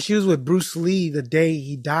 Yeah, she was with Bruce Lee the day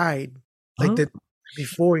he died. Like Oh.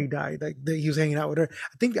 before he died. Like he was hanging out with her.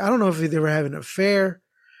 I don't know if they were having an affair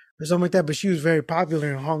or something like that, but she was very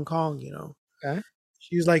popular in Hong Kong, you know. Okay.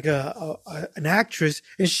 She was like an actress,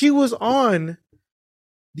 and she was on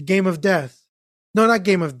the Game of Death. No, not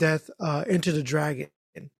Game of Death. Enter the Dragon.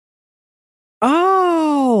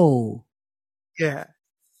 Oh. Yeah,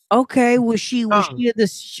 Okay. Was she Oh. at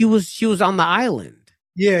this? She was on the island.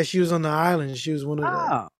 yeah. She was on the island. She was one of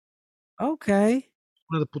Oh. Okay.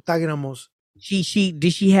 the putagramos. Did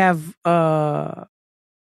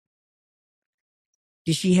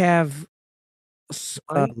she have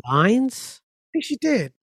lines? I think she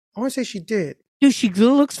did. I want to say she did. Dude, she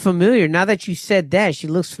looks familiar. Now that you said that, she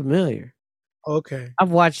looks familiar. Okay,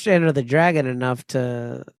 I've watched Enter the Dragon enough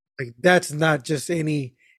to. like that's not just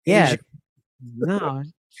any. Yeah. Asian. No.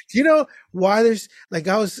 You know why there's like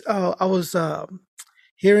I was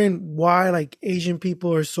hearing why like Asian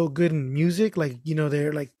people are so good in music. Like,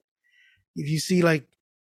 they're like, if you see like,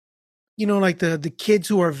 like the kids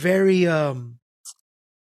who are very playing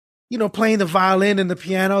the violin and the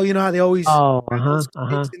piano, how they always Oh, have those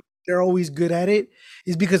kids and they're always good at it,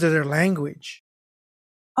 is because of their language.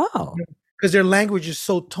 Oh. Because their language is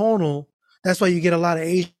so tonal. That's why you get a lot of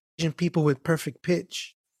Asian people with perfect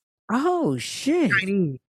pitch. Oh shit.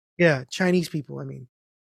 Chinese. Yeah, Chinese people, I mean.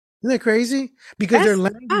 Isn't that crazy? Because their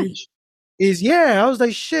That's language is, I was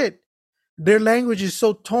like, shit. Their language is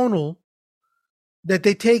so tonal that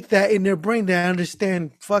they take that in their brain to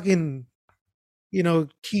understand fucking,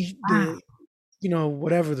 key, wow.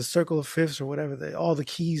 whatever, the circle of fifths or whatever, all the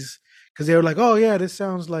keys. Because they were like, oh, yeah, this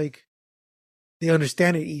sounds like they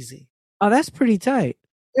understand it easy. Oh, that's pretty tight.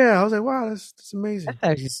 Yeah, I was like, wow, that's amazing.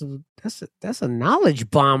 That's actually that's a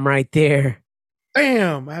knowledge bomb right there.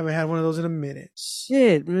 Bam! I haven't had one of those in a minute.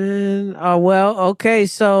 Shit, man. Oh well, okay.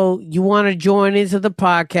 So you want to join into the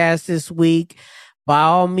podcast this week? By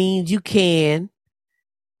all means, you can.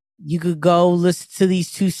 You could go listen to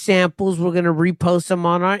these 2 samples. We're gonna repost them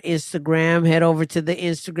on our Instagram. Head over to the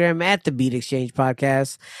Instagram at the Beat Exchange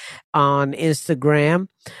Podcast on Instagram.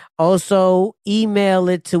 Also, email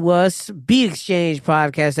it to us,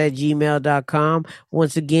 beatexchangepodcast@gmail.com.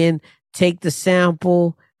 Once again, take the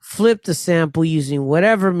sample, flip the sample using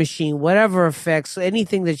whatever machine, whatever effects,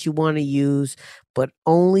 anything that you want to use, but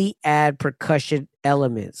only add percussion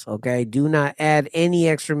elements, okay? Do not add any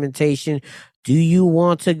experimentation. Do you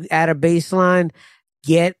want to add a bass line?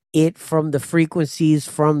 Get it from the frequencies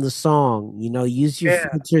from the song. Use your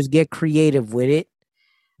filters, get creative with it.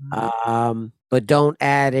 But don't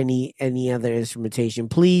add any other instrumentation,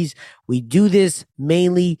 please. We do this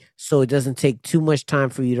mainly so it doesn't take too much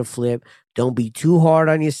time for you to flip. Don't be too hard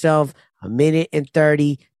on yourself.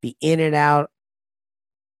 1:30, be in and out,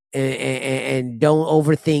 and don't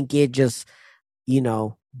overthink it. Just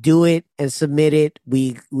do it and submit it.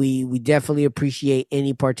 We definitely appreciate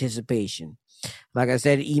any participation. Like I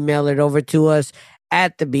said, email it over to us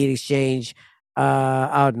at the Beat Exchange.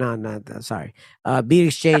 Sorry. Beat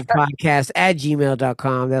Exchange Podcast at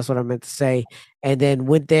gmail.com. That's what I meant to say. And then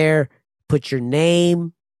with there, put your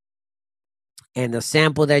name and the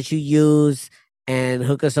sample that you use and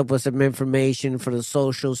hook us up with some information for the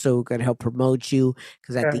social so we can help promote you.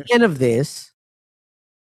 Because at the end of this,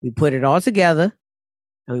 we put it all together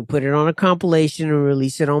and we put it on a compilation and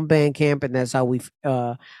release it on Bandcamp. And that's how we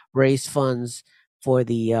raise funds for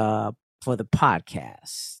the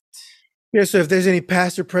podcast. Yeah, so if there's any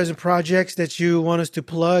past or present projects that you want us to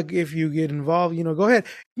plug, if you get involved, go ahead.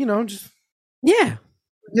 Just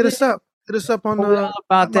hit us up. Hit us up on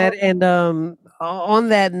about that. And on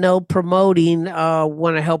that note, promoting,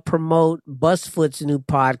 want to help promote Busfoot's new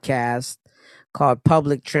podcast called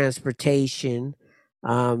Public Transportation.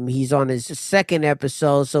 He's on his 2nd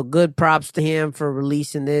episode, so good props to him for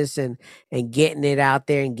releasing this and getting it out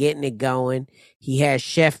there and getting it going. He has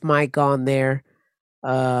Chef Mike on there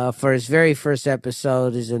for his very first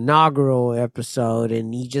episode, his inaugural episode,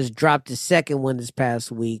 and he just dropped his 2nd one this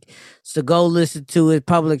past week. So go listen to it,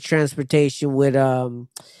 Public Transportation with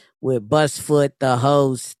Busfoot, the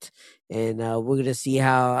host, and we're gonna see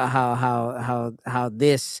how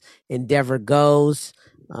this endeavor goes.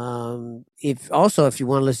 If you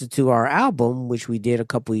want to listen to our album, which we did a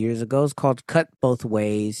couple years ago, it's called Cut Both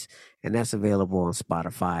Ways, and that's available on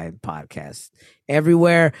Spotify and podcasts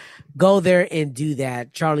everywhere. Go there and do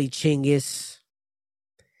that. Charlie Chinggis.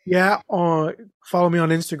 Yeah, follow me on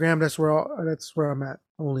Instagram. That's where I'm at.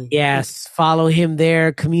 Only. Yes, follow him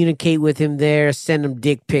there. Communicate with him there. Send him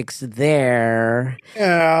dick pics there.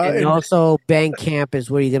 Yeah, and also Bandcamp is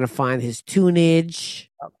where you're gonna find his tunage.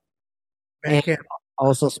 Bandcamp.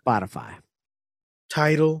 Also Spotify.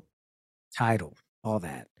 Title, all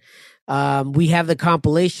that. We have the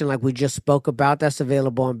compilation like we just spoke about. That's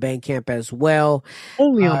available on Bandcamp as well.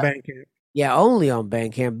 Only on Bandcamp. Yeah, only on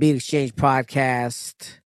Bandcamp. Beat Exchange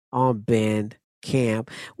Podcast on Bandcamp,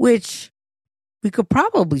 which we could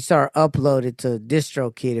probably start uploading to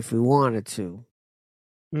DistroKid if we wanted to.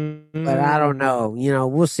 But I don't know.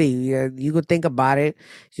 We'll see. You could think about it.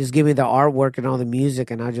 Just give me the artwork and all the music,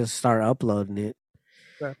 and I'll just start uploading it.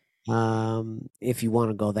 If you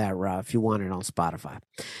want to go that route, if you want it on Spotify.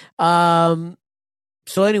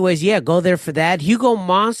 So anyways, go there for that. Hugo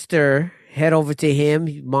Monster, head over to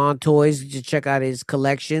him, Montoys, to check out his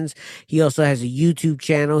collections. He also has a YouTube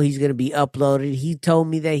channel he's going to be uploaded. He told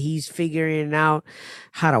me that he's figuring out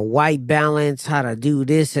how to white balance, how to do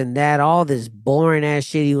this and that, all this boring ass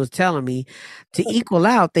shit he was telling me to equal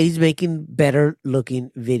out that he's making better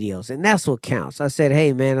looking videos. And that's what counts. I said,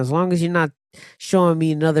 hey man, as long as you're not showing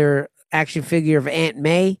me another action figure of Aunt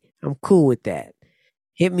May, I'm cool with that.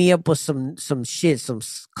 Hit me up with some shit, some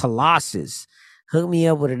Colossus. Hook me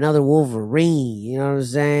up with another Wolverine. You know what I'm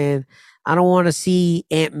saying? I don't want to see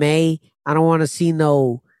Aunt May. I don't want to see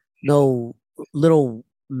no little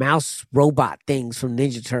mouse robot things from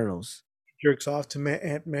Ninja Turtles. Jerks off to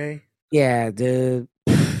Aunt May. Yeah, dude.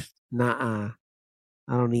 Nah.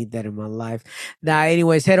 I don't need that in my life. Now,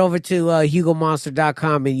 anyways, head over to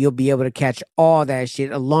HugoMonster.com and you'll be able to catch all that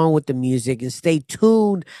shit along with the music, and stay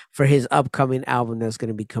tuned for his upcoming album that's going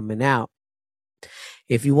to be coming out.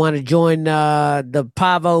 If you want to join the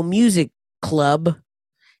Pavo Music Club,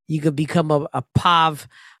 you could become a Pav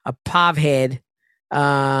head.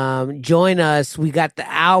 Join us. We got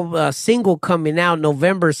the album single coming out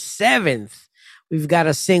November 7th. We've got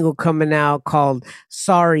a single coming out called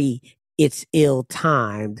Sorry It's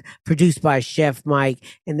Ill-Timed, produced by Chef Mike,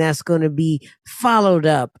 and that's going to be followed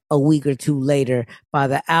up a week or two later by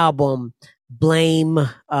the album Blame,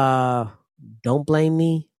 Don't Blame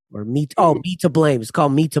Me, or Me to Blame. It's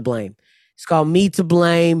called Me to Blame. It's called Me to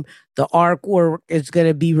Blame. The artwork is going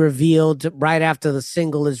to be revealed right after the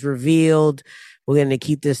single is revealed. We're going to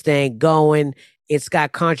keep this thing going. It's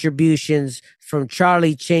got contributions from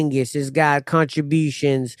Charlie Chinggis. It's got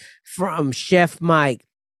contributions from Chef Mike.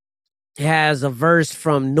 It has a verse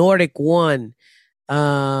from Nordic One.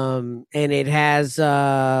 And it has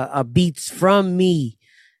a beats from me.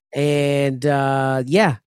 And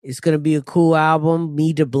yeah, it's going to be a cool album,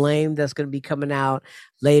 Me to Blame. That's going to be coming out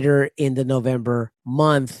later in the November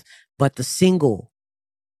month. But the single,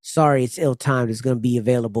 Sorry It's Ill-Timed, is going to be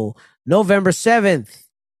available November 7th.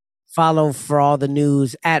 Follow for all the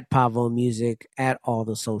news at Pavo Music at all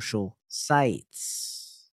the social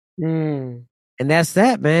sites. And that's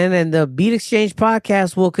that, man. And the Beat Exchange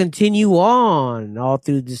podcast will continue on all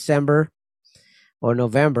through December or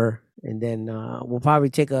November. And then we'll probably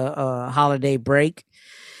take a holiday break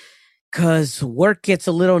because work gets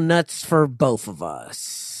a little nuts for both of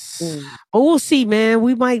us. But we'll see, man.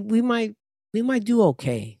 We might do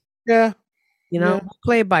okay. Yeah. You know, we'll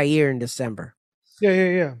play it by ear in December.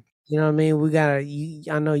 Yeah. You know what I mean?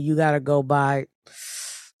 I know you gotta go buy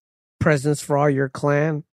presents for all your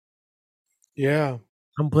clan. Yeah.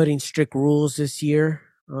 I'm putting strict rules this year.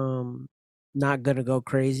 Not gonna go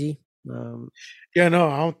crazy. Yeah,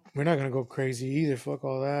 no, we're not gonna go crazy either. Fuck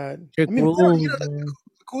all that. Strict rules. The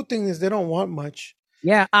cool thing is they don't want much.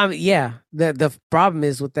 Yeah, yeah. The problem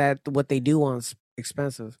is with that, what they do want's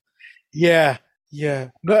expensive. Yeah. No,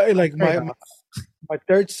 like my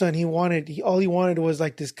third son, all he wanted was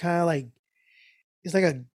like this kind of like, it's like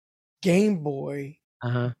a Game Boy.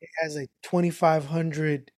 It has like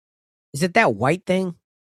 2500. Is it that white thing?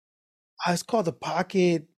 It's called the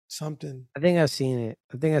Pocket something. I think I've seen it.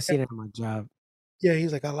 It at my job. Yeah,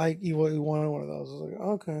 he's like, he wanted one of those. I was like,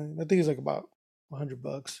 okay. I think it's like about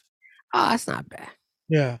 $100. Oh, that's not bad.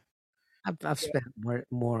 Yeah, I've spent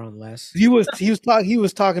more on less. He was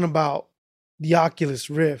talking about the Oculus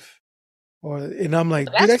Rift, and I'm like,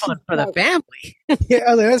 that's fun for the family. Yeah,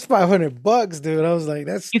 I was like, that's $500, dude. I was like,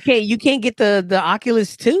 that's you can't get the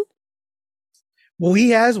Oculus 2? Well, he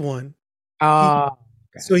has one. Okay.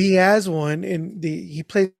 So he has one, and he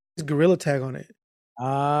plays Gorilla Tag on it.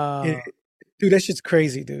 Dude, that shit's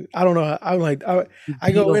crazy, dude. I don't know. I'm like,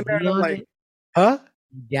 I go in there and I'm like, huh?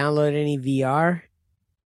 You download any VR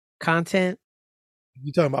content?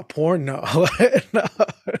 You talking about porn? No. No.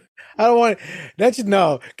 I don't want that's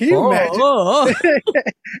no. Can you imagine?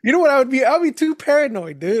 You know what I would be? I'd be too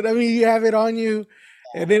paranoid, dude. I mean, you have it on you,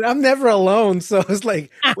 and then I'm never alone. So it's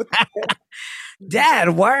like, what the hell? Dad,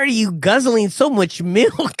 why are you guzzling so much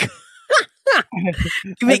milk?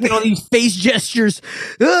 You're making all these face gestures.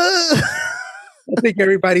 I think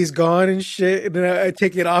everybody's gone and shit, and then I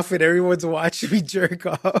take it off, and everyone's watching me jerk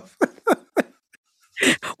off.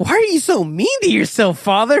 Why are you so mean to yourself,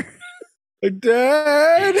 Father?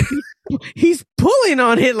 Dad, he's pulling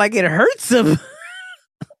on it like it hurts him.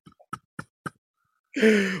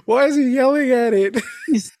 Why is he yelling at it?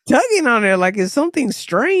 He's tugging on it like it's something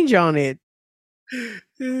strange on it.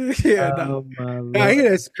 Yeah, no. I think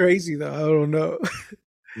that's crazy though. I don't know.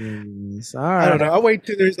 All right. I don't know. I'll wait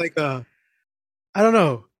till there's like I don't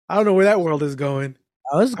know. I don't know where that world is going.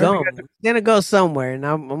 Oh, it's going. It's gonna go somewhere, and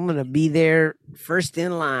I'm gonna be there first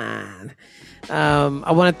in line.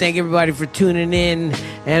 I want to thank everybody for tuning in,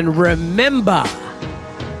 and remember,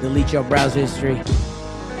 delete your browser history.